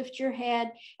helps lift your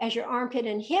head. As your armpit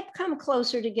and hip come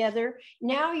closer together,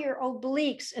 now your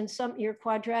obliques and your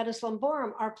quadratus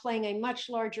lumborum are playing a much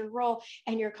larger role,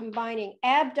 and you're combining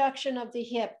abduction of the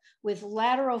hip with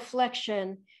lateral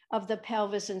flexion of the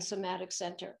pelvis and somatic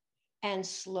center. And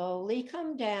slowly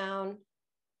come down.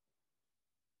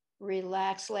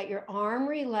 Relax, let your arm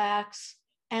relax,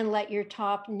 and let your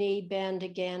top knee bend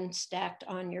again, stacked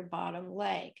on your bottom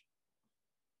leg.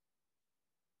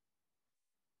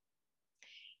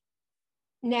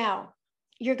 Now,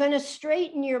 you're going to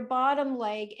straighten your bottom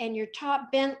leg, and your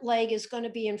top bent leg is going to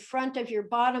be in front of your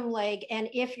bottom leg. And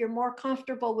if you're more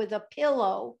comfortable with a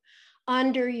pillow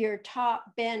under your top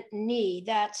bent knee,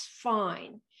 that's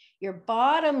fine. Your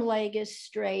bottom leg is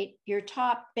straight, your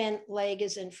top bent leg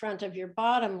is in front of your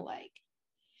bottom leg.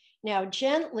 Now,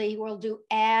 gently, we'll do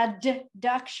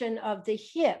adduction of the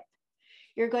hip.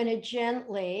 You're going to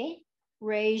gently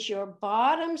raise your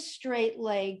bottom straight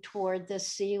leg toward the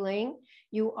ceiling.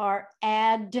 You are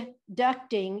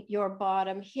adducting your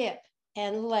bottom hip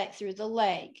and leg through the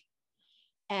leg,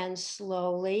 and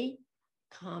slowly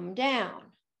come down.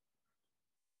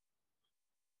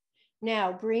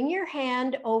 Now bring your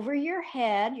hand over your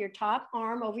head, your top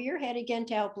arm over your head again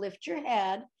to help lift your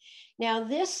head. Now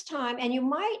this time, and you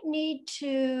might need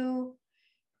to,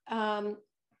 we're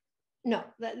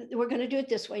going to do it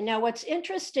this way. Now what's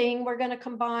interesting, we're going to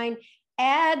combine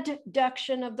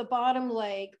adduction of the bottom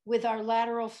leg with our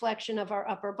lateral flexion of our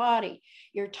upper body.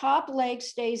 Your top leg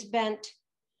stays bent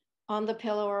on the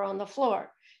pillow or on the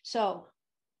floor. So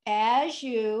as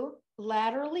you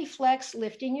laterally flex,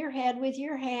 lifting your head with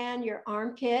your hand, your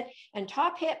armpit and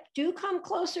top hip do come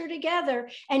closer together,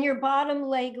 and your bottom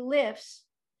leg lifts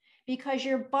because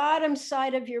your bottom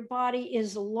side of your body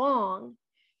is long.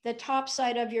 The top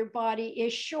side of your body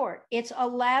is short. It's a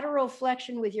lateral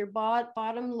flexion with your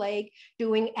bottom leg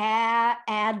doing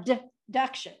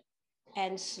adduction.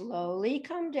 And slowly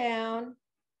come down.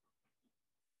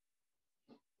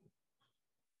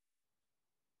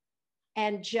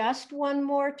 And just one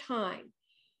more time,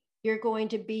 you're going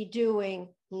to be doing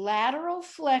lateral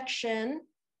flexion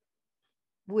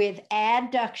with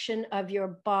adduction of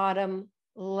your bottom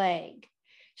leg.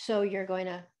 So you're going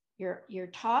to, your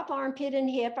top armpit and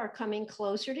hip are coming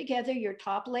closer together. Your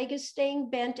top leg is staying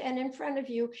bent and in front of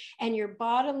you, and your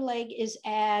bottom leg is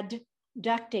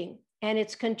adducting, and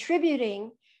it's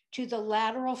contributing to the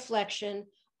lateral flexion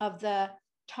of the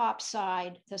top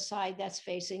side, the side that's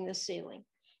facing the ceiling.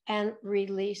 And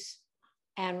release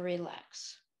and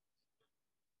relax.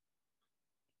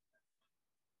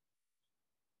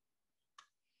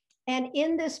 And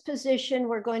in this position,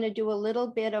 we're going to do a little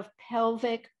bit of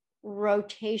pelvic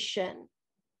rotation.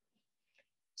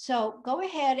 So go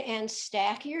ahead and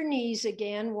stack your knees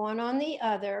again, one on the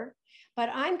other. But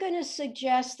I'm going to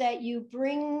suggest that you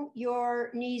bring your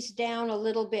knees down a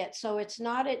little bit. So it's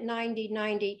not at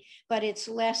 90-90, but it's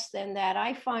less than that.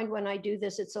 I find when I do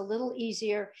this, it's a little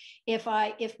easier if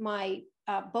my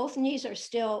both knees are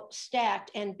still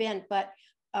stacked and bent, but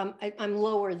I'm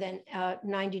lower than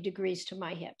 90 degrees to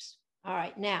my hips. All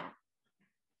right, now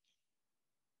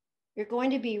you're going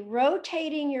to be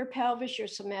rotating your pelvis. Your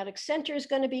somatic center is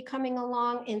going to be coming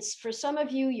along. And for some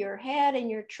of you, your head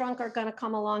and your trunk are going to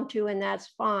come along too, and that's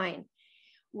fine.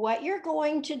 What you're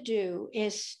going to do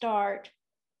is start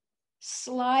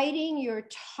sliding your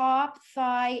top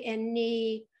thigh and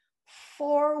knee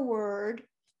forward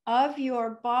of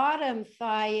your bottom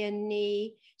thigh and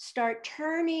knee. Start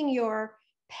turning your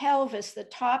pelvis, the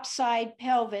top side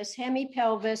pelvis,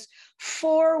 hemipelvis,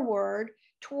 forward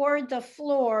toward the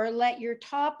floor. Let your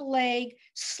top leg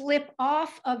slip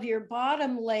off of your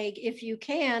bottom leg if you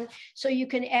can, so you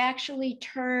can actually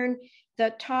turn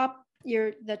the top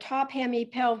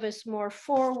hemipelvis more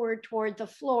forward toward the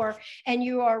floor, and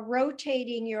you are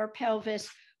rotating your pelvis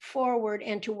forward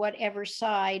and to whatever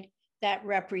side that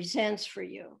represents for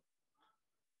you.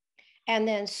 And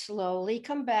then slowly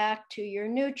come back to your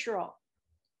neutral.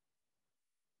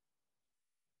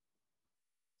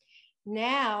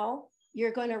 Now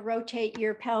you're going to rotate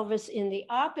your pelvis in the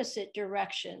opposite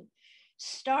direction.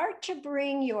 Start to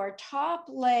bring your top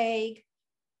leg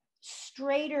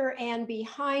straighter and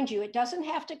behind you. It doesn't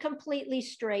have to completely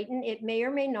straighten. It may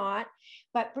or may not,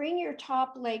 but bring your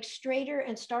top leg straighter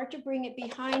and start to bring it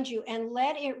behind you and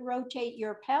let it rotate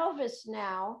your pelvis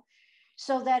now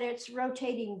so that it's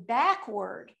rotating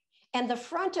backward. And the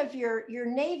front of your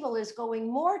navel is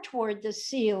going more toward the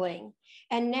ceiling.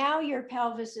 And now your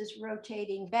pelvis is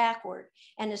rotating backward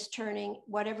and is turning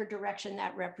whatever direction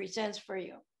that represents for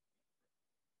you.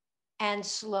 And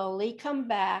slowly come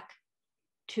back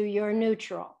to your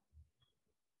neutral.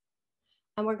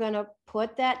 And we're going to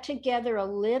put that together a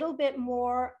little bit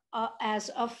more as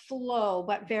a flow,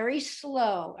 but very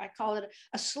slow. I call it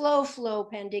a slow flow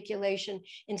pandiculation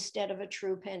instead of a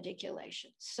true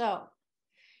pandiculation. So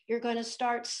you're going to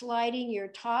start sliding your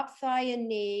top thigh and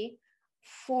knee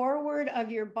forward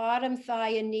of your bottom thigh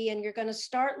and knee, and you're going to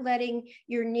start letting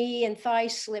your knee and thigh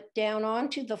slip down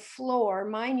onto the floor.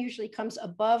 Mine usually comes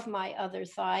above my other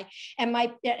thigh, and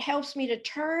it helps me to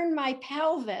turn my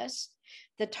pelvis.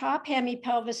 The top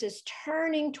hemipelvis is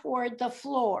turning toward the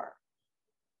floor.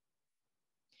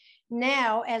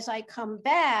 Now, as I come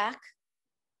back,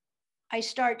 I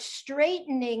start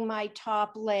straightening my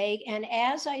top leg, and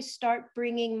as I start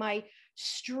bringing my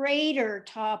straighter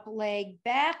top leg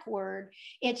backward,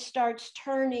 it starts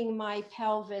turning my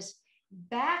pelvis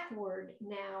backward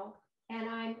now, and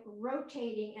I'm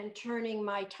rotating and turning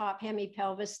my top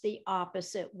hemipelvis the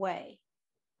opposite way.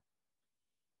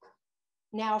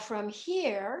 Now from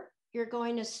here, you're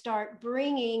going to start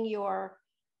bringing your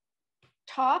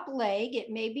top leg, it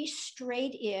may be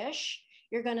straight-ish.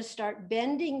 You're going to start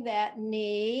bending that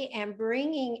knee and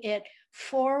bringing it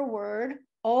forward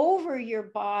over your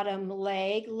bottom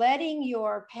leg, letting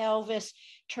your pelvis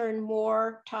turn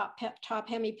more, top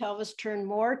hemipelvis turn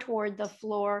more toward the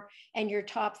floor, and your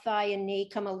top thigh and knee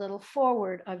come a little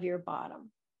forward of your bottom.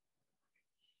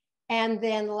 And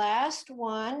then last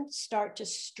one, start to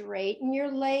straighten your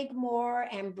leg more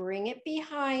and bring it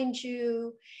behind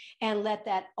you and let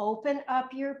that open up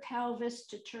your pelvis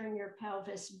to turn your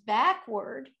pelvis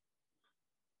backward.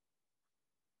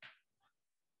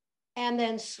 And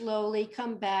then slowly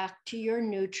come back to your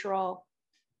neutral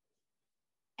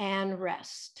and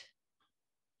rest.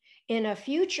 In a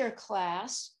future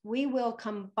class, we will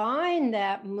combine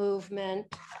that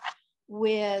movement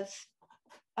with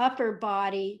upper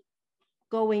body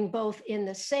going both in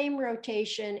the same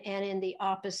rotation and in the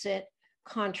opposite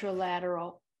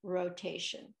contralateral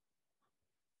rotation.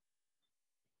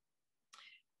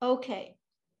 Okay,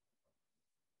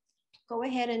 go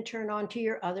ahead and turn on to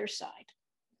your other side.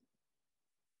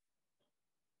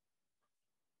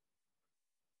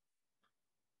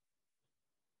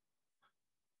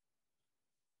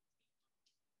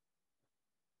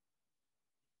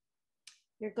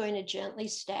 You're going to gently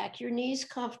stack your knees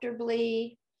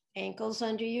comfortably, ankles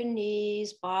under your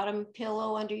knees, bottom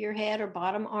pillow under your head or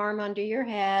bottom arm under your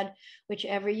head,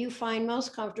 whichever you find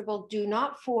most comfortable. Do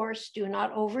not force, do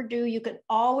not overdo. You can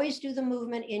always do the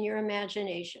movement in your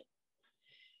imagination.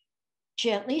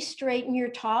 Gently straighten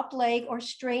your top leg or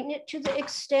straighten it to the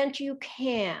extent you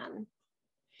can.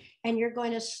 And you're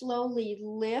going to slowly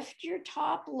lift your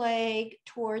top leg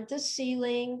toward the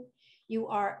ceiling. You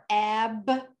are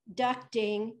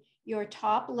abducting your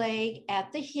top leg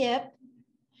at the hip.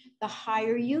 The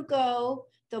higher you go,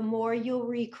 the more you'll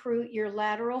recruit your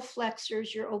lateral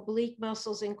flexors, your oblique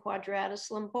muscles, and quadratus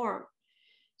lumborum.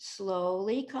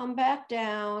 Slowly come back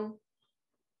down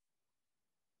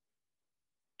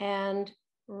and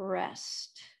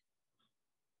rest.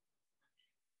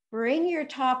 Bring your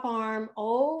top arm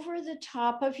over the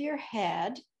top of your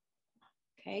head,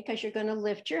 okay, because you're going to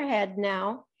lift your head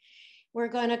now. We're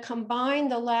going to combine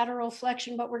the lateral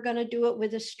flexion, but we're going to do it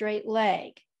with a straight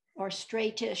leg or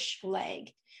straightish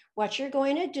leg. What you're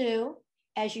going to do,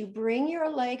 as you bring your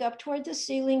leg up toward the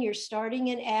ceiling, you're starting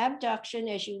in abduction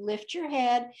as you lift your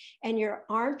head and your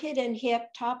armpit and hip,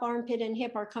 top armpit and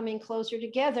hip are coming closer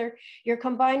together. You're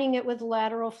combining it with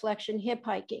lateral flexion, hip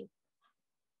hiking,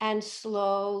 and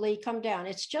slowly come down.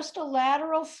 It's just a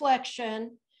lateral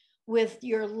flexion with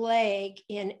your leg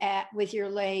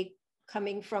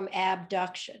coming from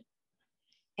abduction.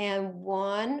 And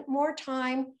one more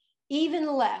time, even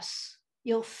less.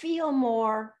 You'll feel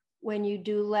more when you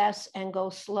do less and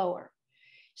go slower.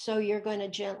 So you're going to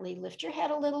gently lift your head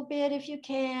a little bit if you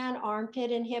can.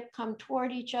 Armpit and hip come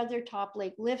toward each other. Top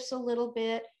leg lifts a little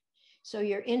bit. So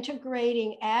you're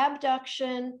integrating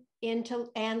abduction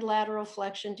and lateral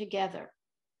flexion together.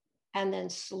 And then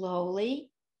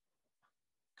slowly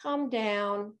come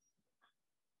down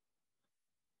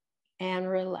and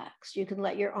relax. You can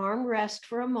let your arm rest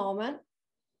for a moment.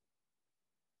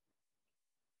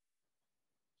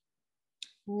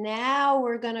 Now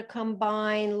we're going to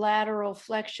combine lateral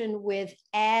flexion with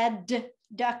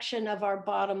adduction of our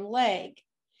bottom leg.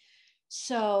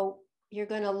 So you're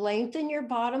going to lengthen your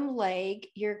bottom leg.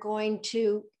 You're going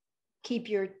to keep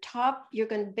you're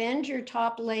going to bend your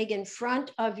top leg in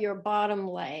front of your bottom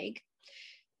leg.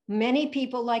 Many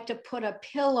people like to put a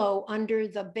pillow under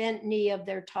the bent knee of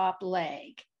their top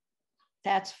leg.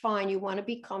 That's fine. You want to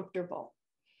be comfortable.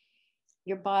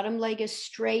 Your bottom leg is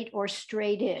straight or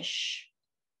straightish.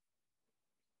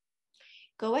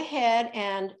 Go ahead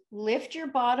and lift your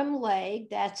bottom leg.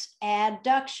 That's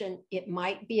adduction. It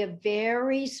might be a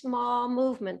very small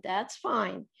movement. That's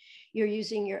fine. You're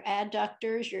using your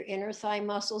adductors, your inner thigh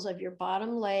muscles of your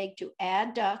bottom leg to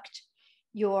adduct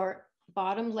your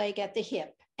bottom leg at the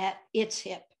hip, at its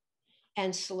hip,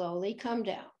 and slowly come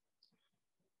down.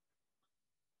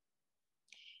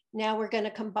 Now we're going to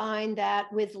combine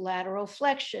that with lateral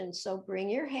flexion. So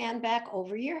bring your hand back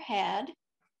over your head.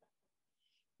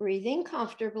 Breathing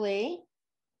comfortably,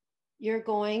 you're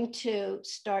going to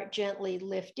start gently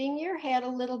lifting your head a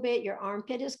little bit. Your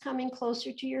armpit is coming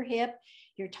closer to your hip,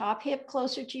 your top hip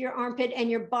closer to your armpit,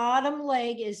 and your bottom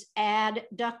leg is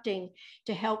adducting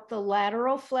to help the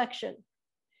lateral flexion.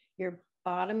 Your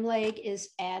bottom leg is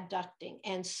adducting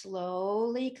and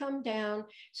slowly come down.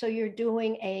 So you're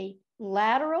doing a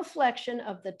lateral flexion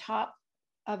of the top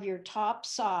of your top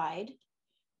side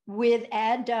with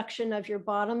adduction of your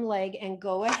bottom leg, and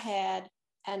go ahead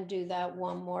and do that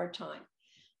one more time.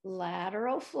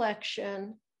 Lateral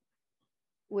flexion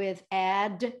with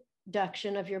adduction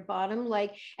of your bottom leg.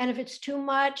 And if it's too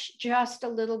much, just a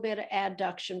little bit of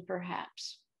adduction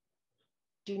perhaps.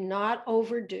 Do not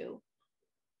overdo.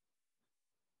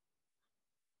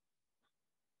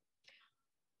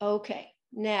 Okay,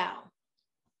 now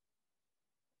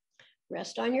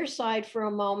rest on your side for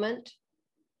a moment.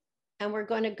 And we're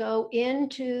going to go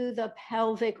into the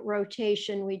pelvic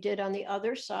rotation we did on the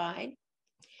other side.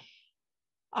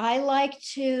 I like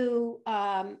to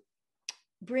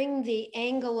bring the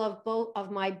angle of both of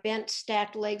my bent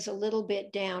stacked legs a little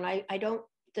bit down.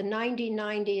 The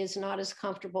 90-90 is not as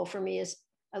comfortable for me as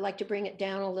I like to bring it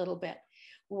down a little bit.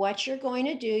 What you're going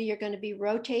to do, you're going to be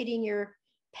rotating your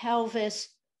pelvis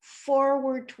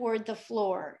forward toward the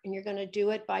floor. And you're going to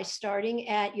do it by starting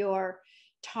at your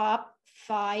top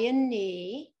thigh and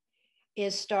knee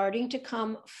is starting to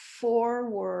come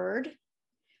forward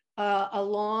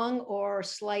along or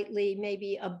slightly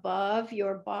maybe above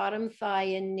your bottom thigh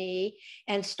and knee,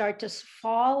 and start to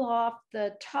fall off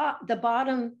the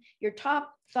bottom. Your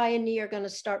top thigh and knee are going to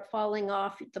start falling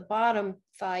off the bottom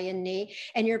thigh and knee,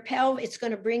 and your it's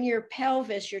going to bring your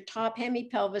pelvis, your top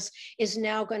hemipelvis is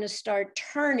now going to start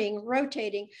turning,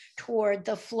 rotating toward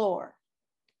the floor.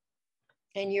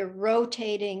 And you're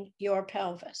rotating your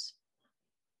pelvis.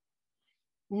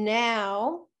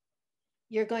 Now,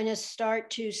 you're going to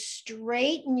start to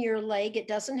straighten your leg. It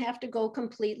doesn't have to go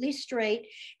completely straight,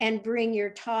 and bring your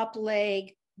top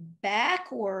leg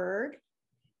backward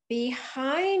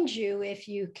behind you if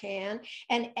you can.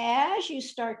 And as you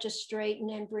start to straighten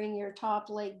and bring your top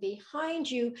leg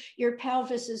behind you, your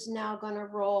pelvis is now going to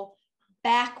roll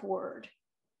backward.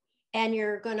 And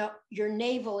your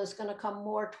navel is going to come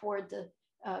more toward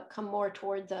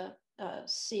the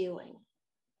ceiling.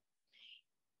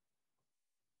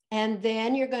 And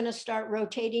then you're going to start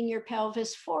rotating your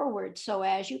pelvis forward. So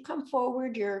as you come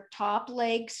forward, your top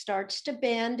leg starts to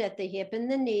bend at the hip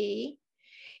and the knee.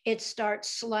 It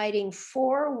starts sliding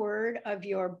forward of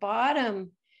your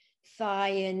bottom thigh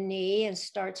and knee and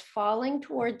starts falling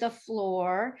toward the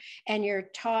floor, and your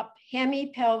top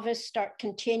hemipelvis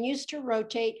continues to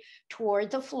rotate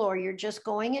toward the floor. You're just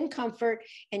going in comfort,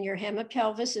 and your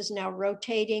hemipelvis is now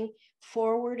rotating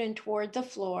forward and toward the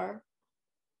floor.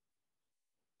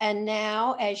 And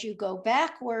now as you go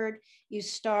backward, you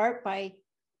start by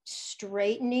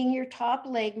straightening your top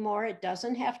leg more. It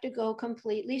doesn't have to go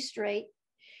completely straight.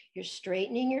 You're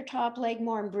straightening your top leg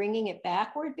more and bringing it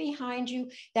backward behind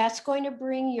you. That's going to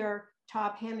bring your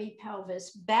top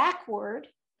hemipelvis backward.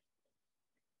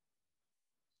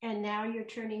 And now you're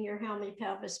turning your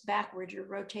hemipelvis backward. You're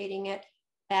rotating it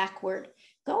backward.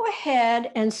 Go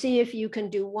ahead and see if you can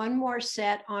do one more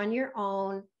set on your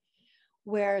own,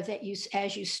 where that you,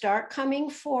 as you start coming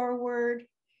forward,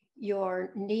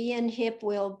 your knee and hip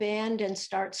will bend and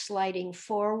start sliding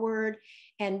forward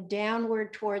and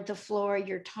downward toward the floor.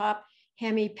 Your top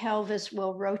hemipelvis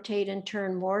will rotate and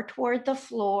turn more toward the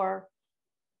floor.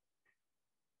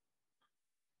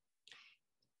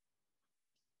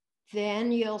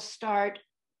 Then you'll start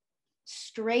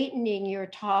straightening your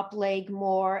top leg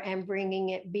more and bringing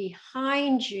it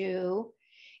behind you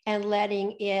and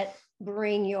letting it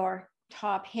bring your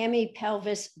top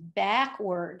hemipelvis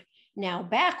backward, now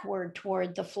backward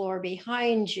toward the floor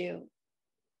behind you.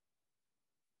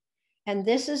 And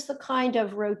this is the kind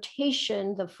of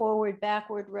rotation, the forward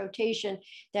backward rotation,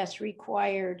 that's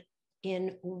required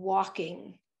in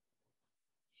walking.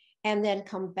 And then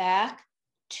come back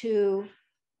to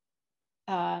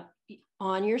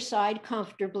on your side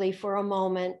comfortably for a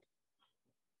moment.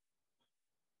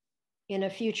 In a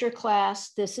future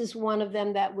class, this is one of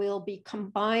them that we'll be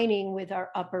combining with our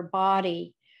upper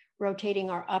body, rotating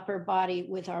our upper body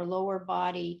with our lower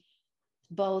body,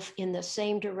 both in the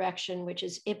same direction, which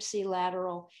is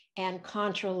ipsilateral, and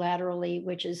contralaterally,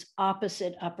 which is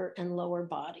opposite upper and lower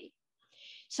body.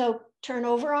 So turn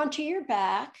over onto your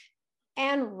back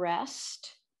and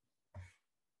rest.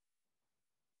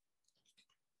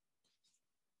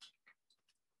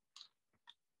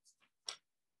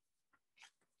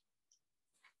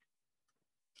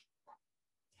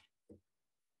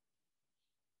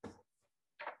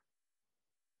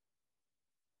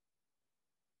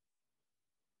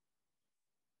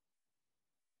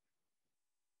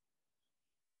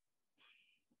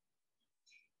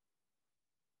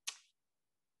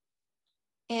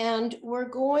 And we're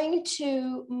going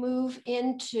to move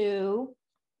into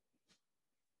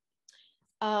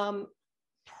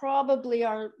probably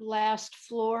our last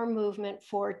floor movement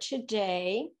for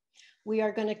today. We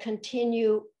are going to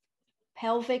continue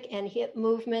pelvic and hip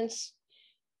movements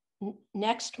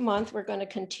next month. We're going to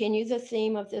continue the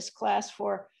theme of this class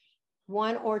for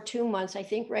 1 or 2 months. I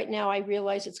think right now I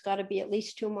realize it's got to be at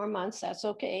least 2 more months. That's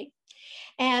okay.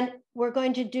 And we're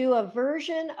going to do a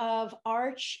version of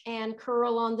arch and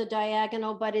curl on the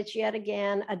diagonal, but it's yet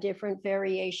again a different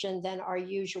variation than our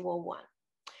usual one.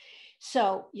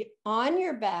 So on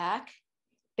your back,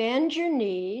 bend your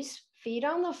knees, feet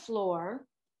on the floor.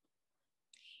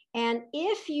 And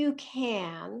if you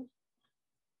can,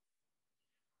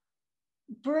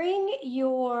 bring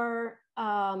your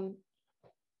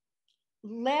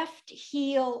left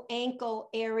heel ankle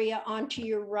area onto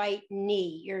your right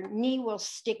knee. Your knee will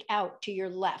stick out to your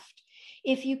left.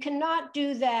 If you cannot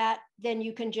do that, then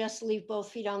you can just leave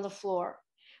both feet on the floor.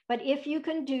 But if you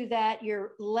can do that,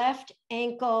 your left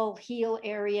ankle heel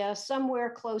area somewhere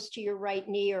close to your right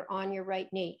knee or on your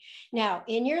right knee. Now,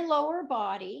 in your lower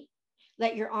body,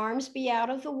 let your arms be out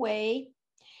of the way,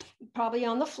 probably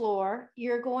on the floor.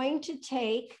 You're going to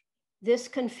take this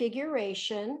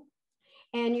configuration,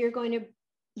 and you're going to,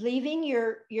 leaving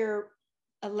your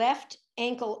left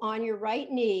ankle on your right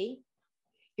knee,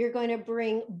 you're going to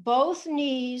bring both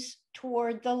knees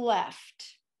toward the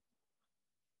left.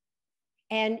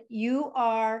 And you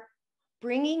are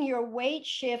bringing your weight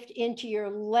shift into your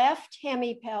left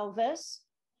hemipelvis,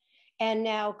 and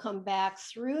now come back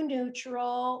through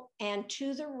neutral and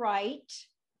to the right.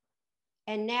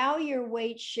 And now your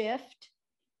weight shift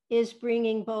is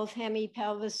bringing both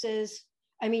hemipelvises.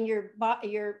 I mean, you're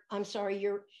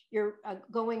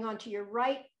going onto your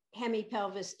right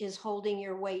hemipelvis is holding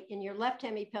your weight, and your left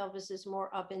hemipelvis is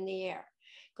more up in the air.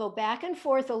 Go back and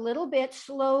forth a little bit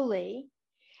slowly,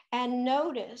 and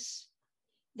notice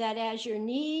that as your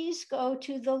knees go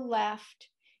to the left,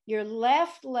 Your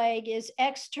left leg is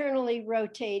externally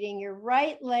rotating. Your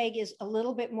right leg is a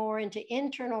little bit more into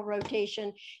internal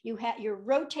rotation. You're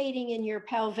rotating in your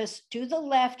pelvis to the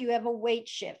left. You have a weight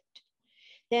shift.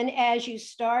 Then as you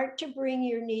start to bring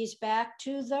your knees back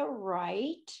to the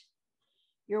right,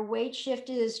 your weight shift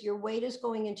is, your weight is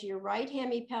going into your right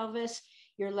hemipelvis.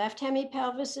 Your left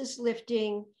hemipelvis is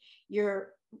lifting. Your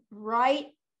right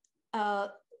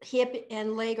hip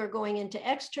and leg are going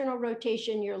into external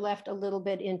rotation, your left a little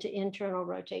bit into internal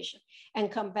rotation,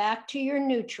 and come back to your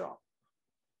neutral.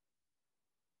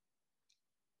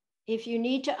 If you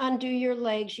need to undo your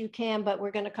legs, you can, but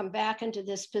we're going to come back into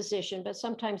this position, but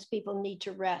sometimes people need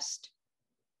to rest.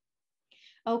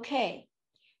 Okay,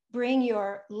 bring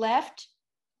your left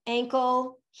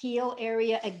ankle heel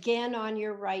area again on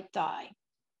your right thigh.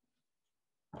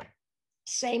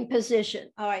 Same position.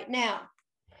 All right, now,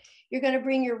 you're going to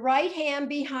bring your right hand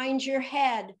behind your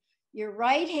head, your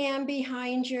right hand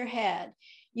behind your head.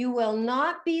 You will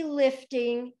not be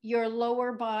lifting your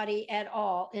lower body at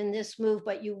all in this move,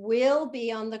 but you will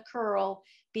be on the curl,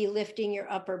 be lifting your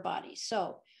upper body.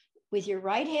 So with your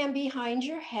right hand behind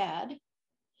your head,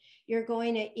 you're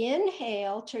going to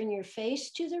inhale, turn your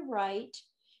face to the right.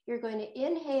 You're going to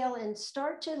inhale and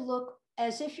start to look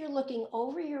as if you're looking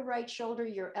over your right shoulder.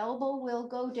 Your elbow will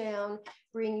go down.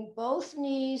 Bring both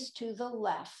knees to the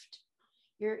left.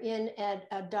 You're in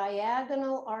a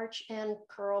diagonal arch and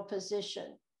curl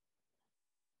position,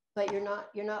 but you're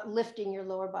not lifting your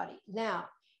lower body. Now,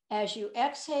 as you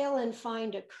exhale and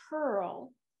find a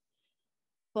curl,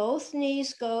 both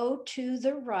knees go to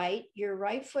the right. Your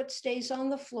right foot stays on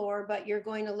the floor, but you're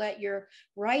going to let your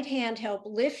right hand help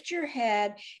lift your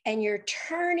head, and you're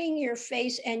turning your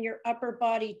face and your upper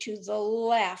body to the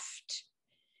left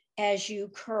as you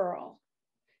curl.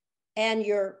 And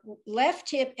your left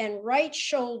hip and right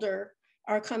shoulder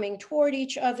are coming toward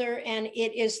each other, and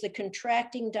it is the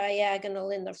contracting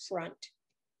diagonal in the front.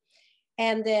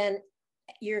 And then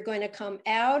you're going to come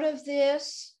out of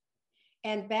this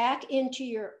and back into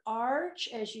your arch.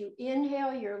 As you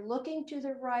inhale, you're looking to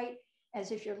the right,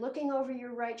 as if you're looking over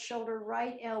your right shoulder,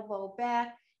 right elbow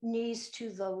back, knees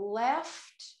to the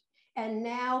left. And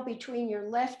now between your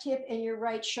left hip and your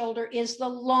right shoulder is the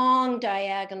long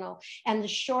diagonal, and the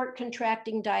short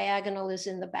contracting diagonal is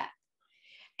in the back.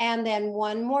 And then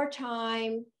one more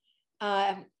time,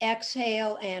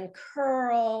 exhale and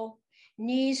curl,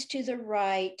 knees to the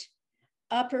right,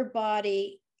 upper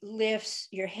body lifts,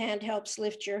 your hand helps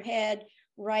lift your head,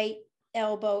 right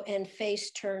elbow and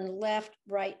face turn left,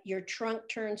 right, your trunk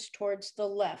turns towards the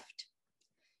left.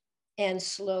 And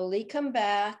slowly come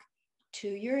back to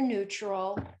your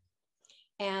neutral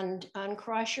and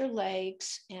uncross your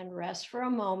legs and rest for a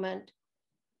moment.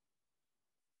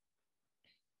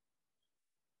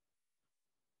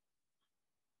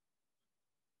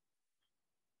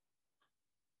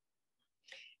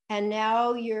 And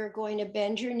now you're going to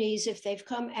bend your knees if they've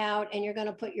come out, and you're going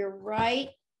to put your right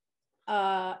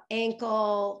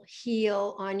ankle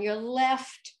heel on your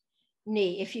left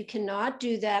knee. If you cannot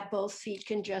do that, both feet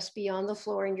can just be on the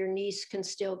floor and your knees can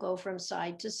still go from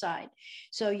side to side.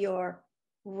 So your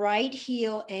right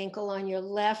heel ankle on your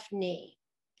left knee,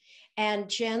 and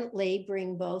gently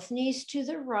bring both knees to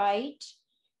the right.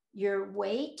 Your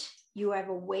weight, you have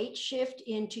a weight shift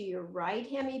into your right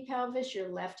hemipelvis. Your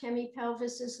left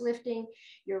hemipelvis is lifting.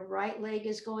 Your right leg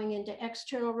is going into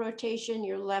external rotation.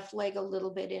 Your left leg a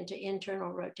little bit into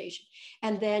internal rotation.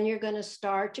 And then you're going to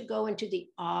start to go into the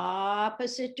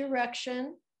opposite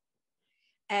direction.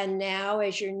 And now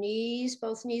as your knees,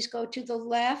 both knees go to the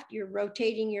left, you're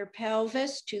rotating your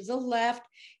pelvis to the left.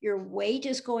 Your weight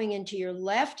is going into your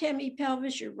left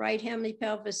hemipelvis. Your right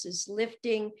hemipelvis is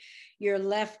lifting. Your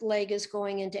left leg is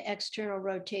going into external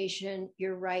rotation.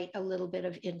 Your right, a little bit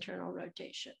of internal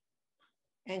rotation.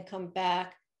 And come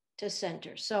back to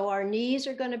center. So our knees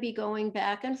are going to be going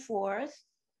back and forth.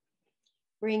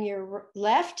 Bring your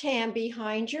left hand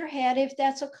behind your head if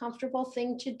that's a comfortable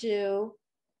thing to do.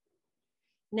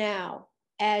 Now,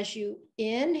 as you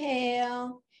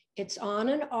inhale, it's on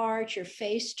an arch, your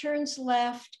face turns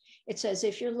left. It's as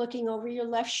if you're looking over your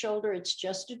left shoulder. It's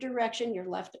just a direction. Your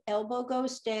left elbow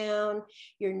goes down,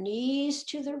 your knees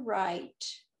to the right.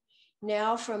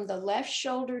 Now from the left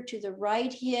shoulder to the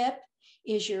right hip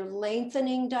is your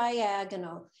lengthening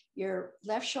diagonal. Your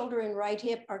left shoulder and right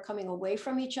hip are coming away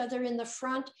from each other in the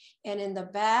front, and in the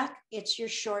back, it's your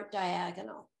short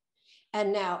diagonal.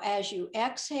 And now as you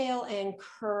exhale and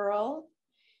curl,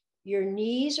 your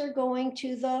knees are going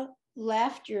to the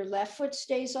left. Your left foot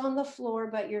stays on the floor,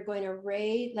 but you're going to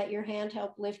let your hand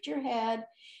help lift your head,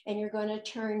 and you're going to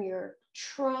turn your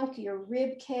trunk, your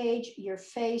rib cage, your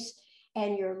face,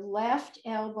 and your left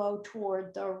elbow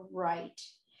toward the right.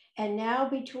 And now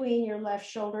between your left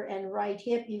shoulder and right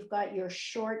hip, you've got your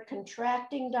short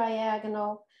contracting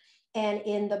diagonal. And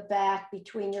in the back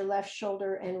between your left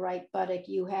shoulder and right buttock,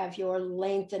 you have your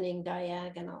lengthening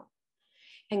diagonal.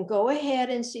 And go ahead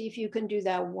and see if you can do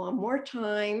that one more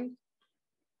time.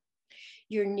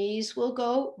 Your knees will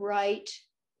go right.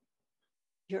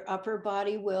 Your upper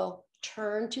body will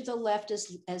turn to the left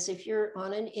as if you're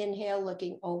on an inhale,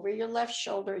 looking over your left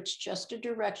shoulder. It's just a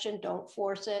direction, don't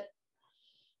force it.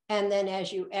 And then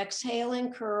as you exhale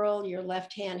and curl, your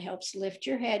left hand helps lift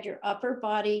your head. Your upper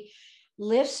body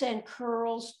lifts and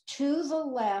curls to the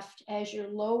left as your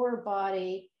lower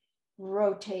body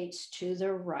rotates to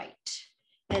the right.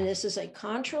 And this is a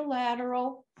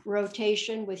contralateral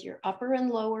rotation with your upper and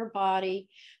lower body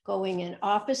going in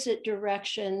opposite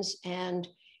directions. And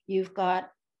you've got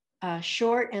a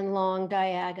short and long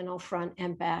diagonal front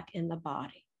and back in the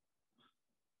body.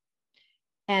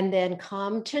 And then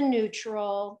come to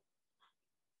neutral.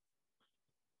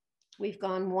 We've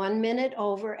gone 1 minute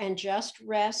over, and just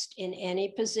rest in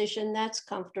any position that's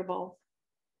comfortable.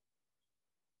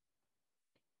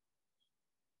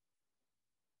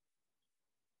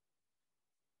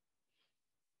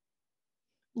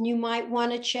 You might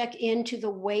want to check into the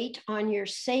weight on your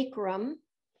sacrum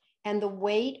and the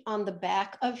weight on the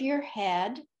back of your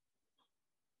head.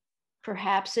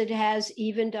 Perhaps it has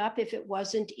evened up if it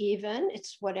wasn't even.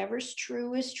 It's whatever's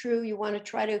true is true. You want to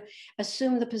try to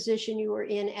assume the position you were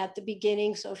in at the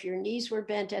beginning. So if your knees were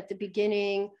bent at the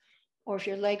beginning, or if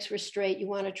your legs were straight, you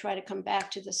want to try to come back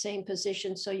to the same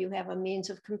position so you have a means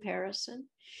of comparison.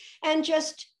 And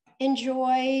just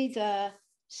enjoy the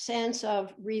sense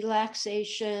of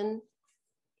relaxation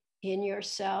in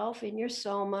yourself, in your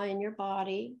soma, in your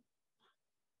body.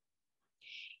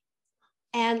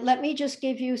 And let me just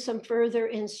give you some further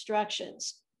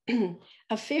instructions.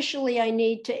 Officially, I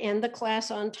need to end the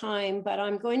class on time, but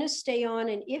I'm going to stay on.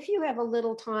 And if you have a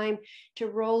little time to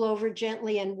roll over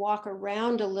gently and walk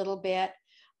around a little bit,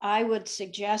 I would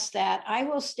suggest that. I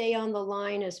will stay on the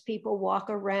line as people walk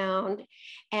around.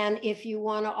 And if you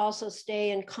want to also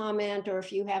stay and comment, or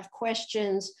if you have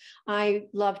questions, I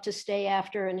love to stay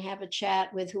after and have a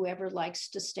chat with whoever likes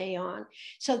to stay on.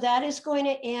 So that is going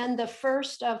to end the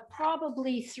first of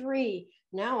probably 3.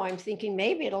 Now I'm thinking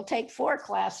maybe it'll take 4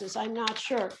 classes. I'm not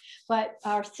sure. But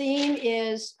our theme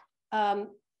is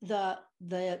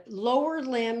the lower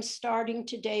limbs, starting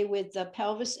today with the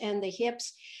pelvis and the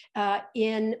hips.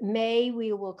 In May,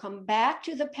 we will come back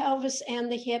to the pelvis and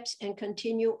the hips and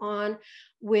continue on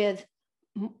with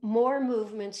more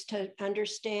movements to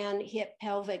understand hip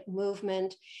pelvic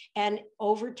movement. And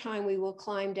over time, we will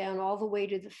climb down all the way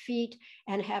to the feet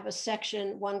and have a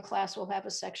section. One class will have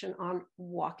a section on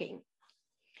walking.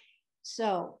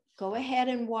 So go ahead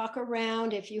and walk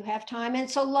around if you have time. And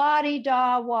it's a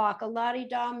la-di-da walk. A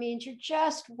la-di-da means you're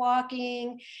just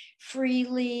walking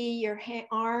freely. Your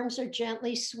arms are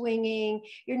gently swinging.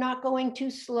 You're not going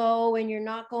too slow and you're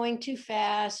not going too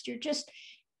fast. You're just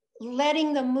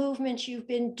letting the movements you've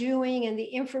been doing and the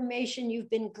information you've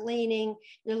been gleaning,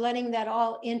 you're letting that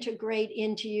all integrate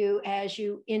into you as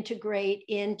you integrate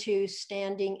into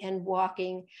standing and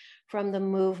walking from the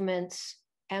movements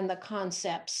and the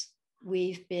concepts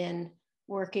we've been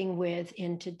working with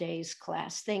in today's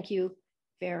class. Thank you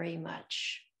very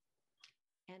much.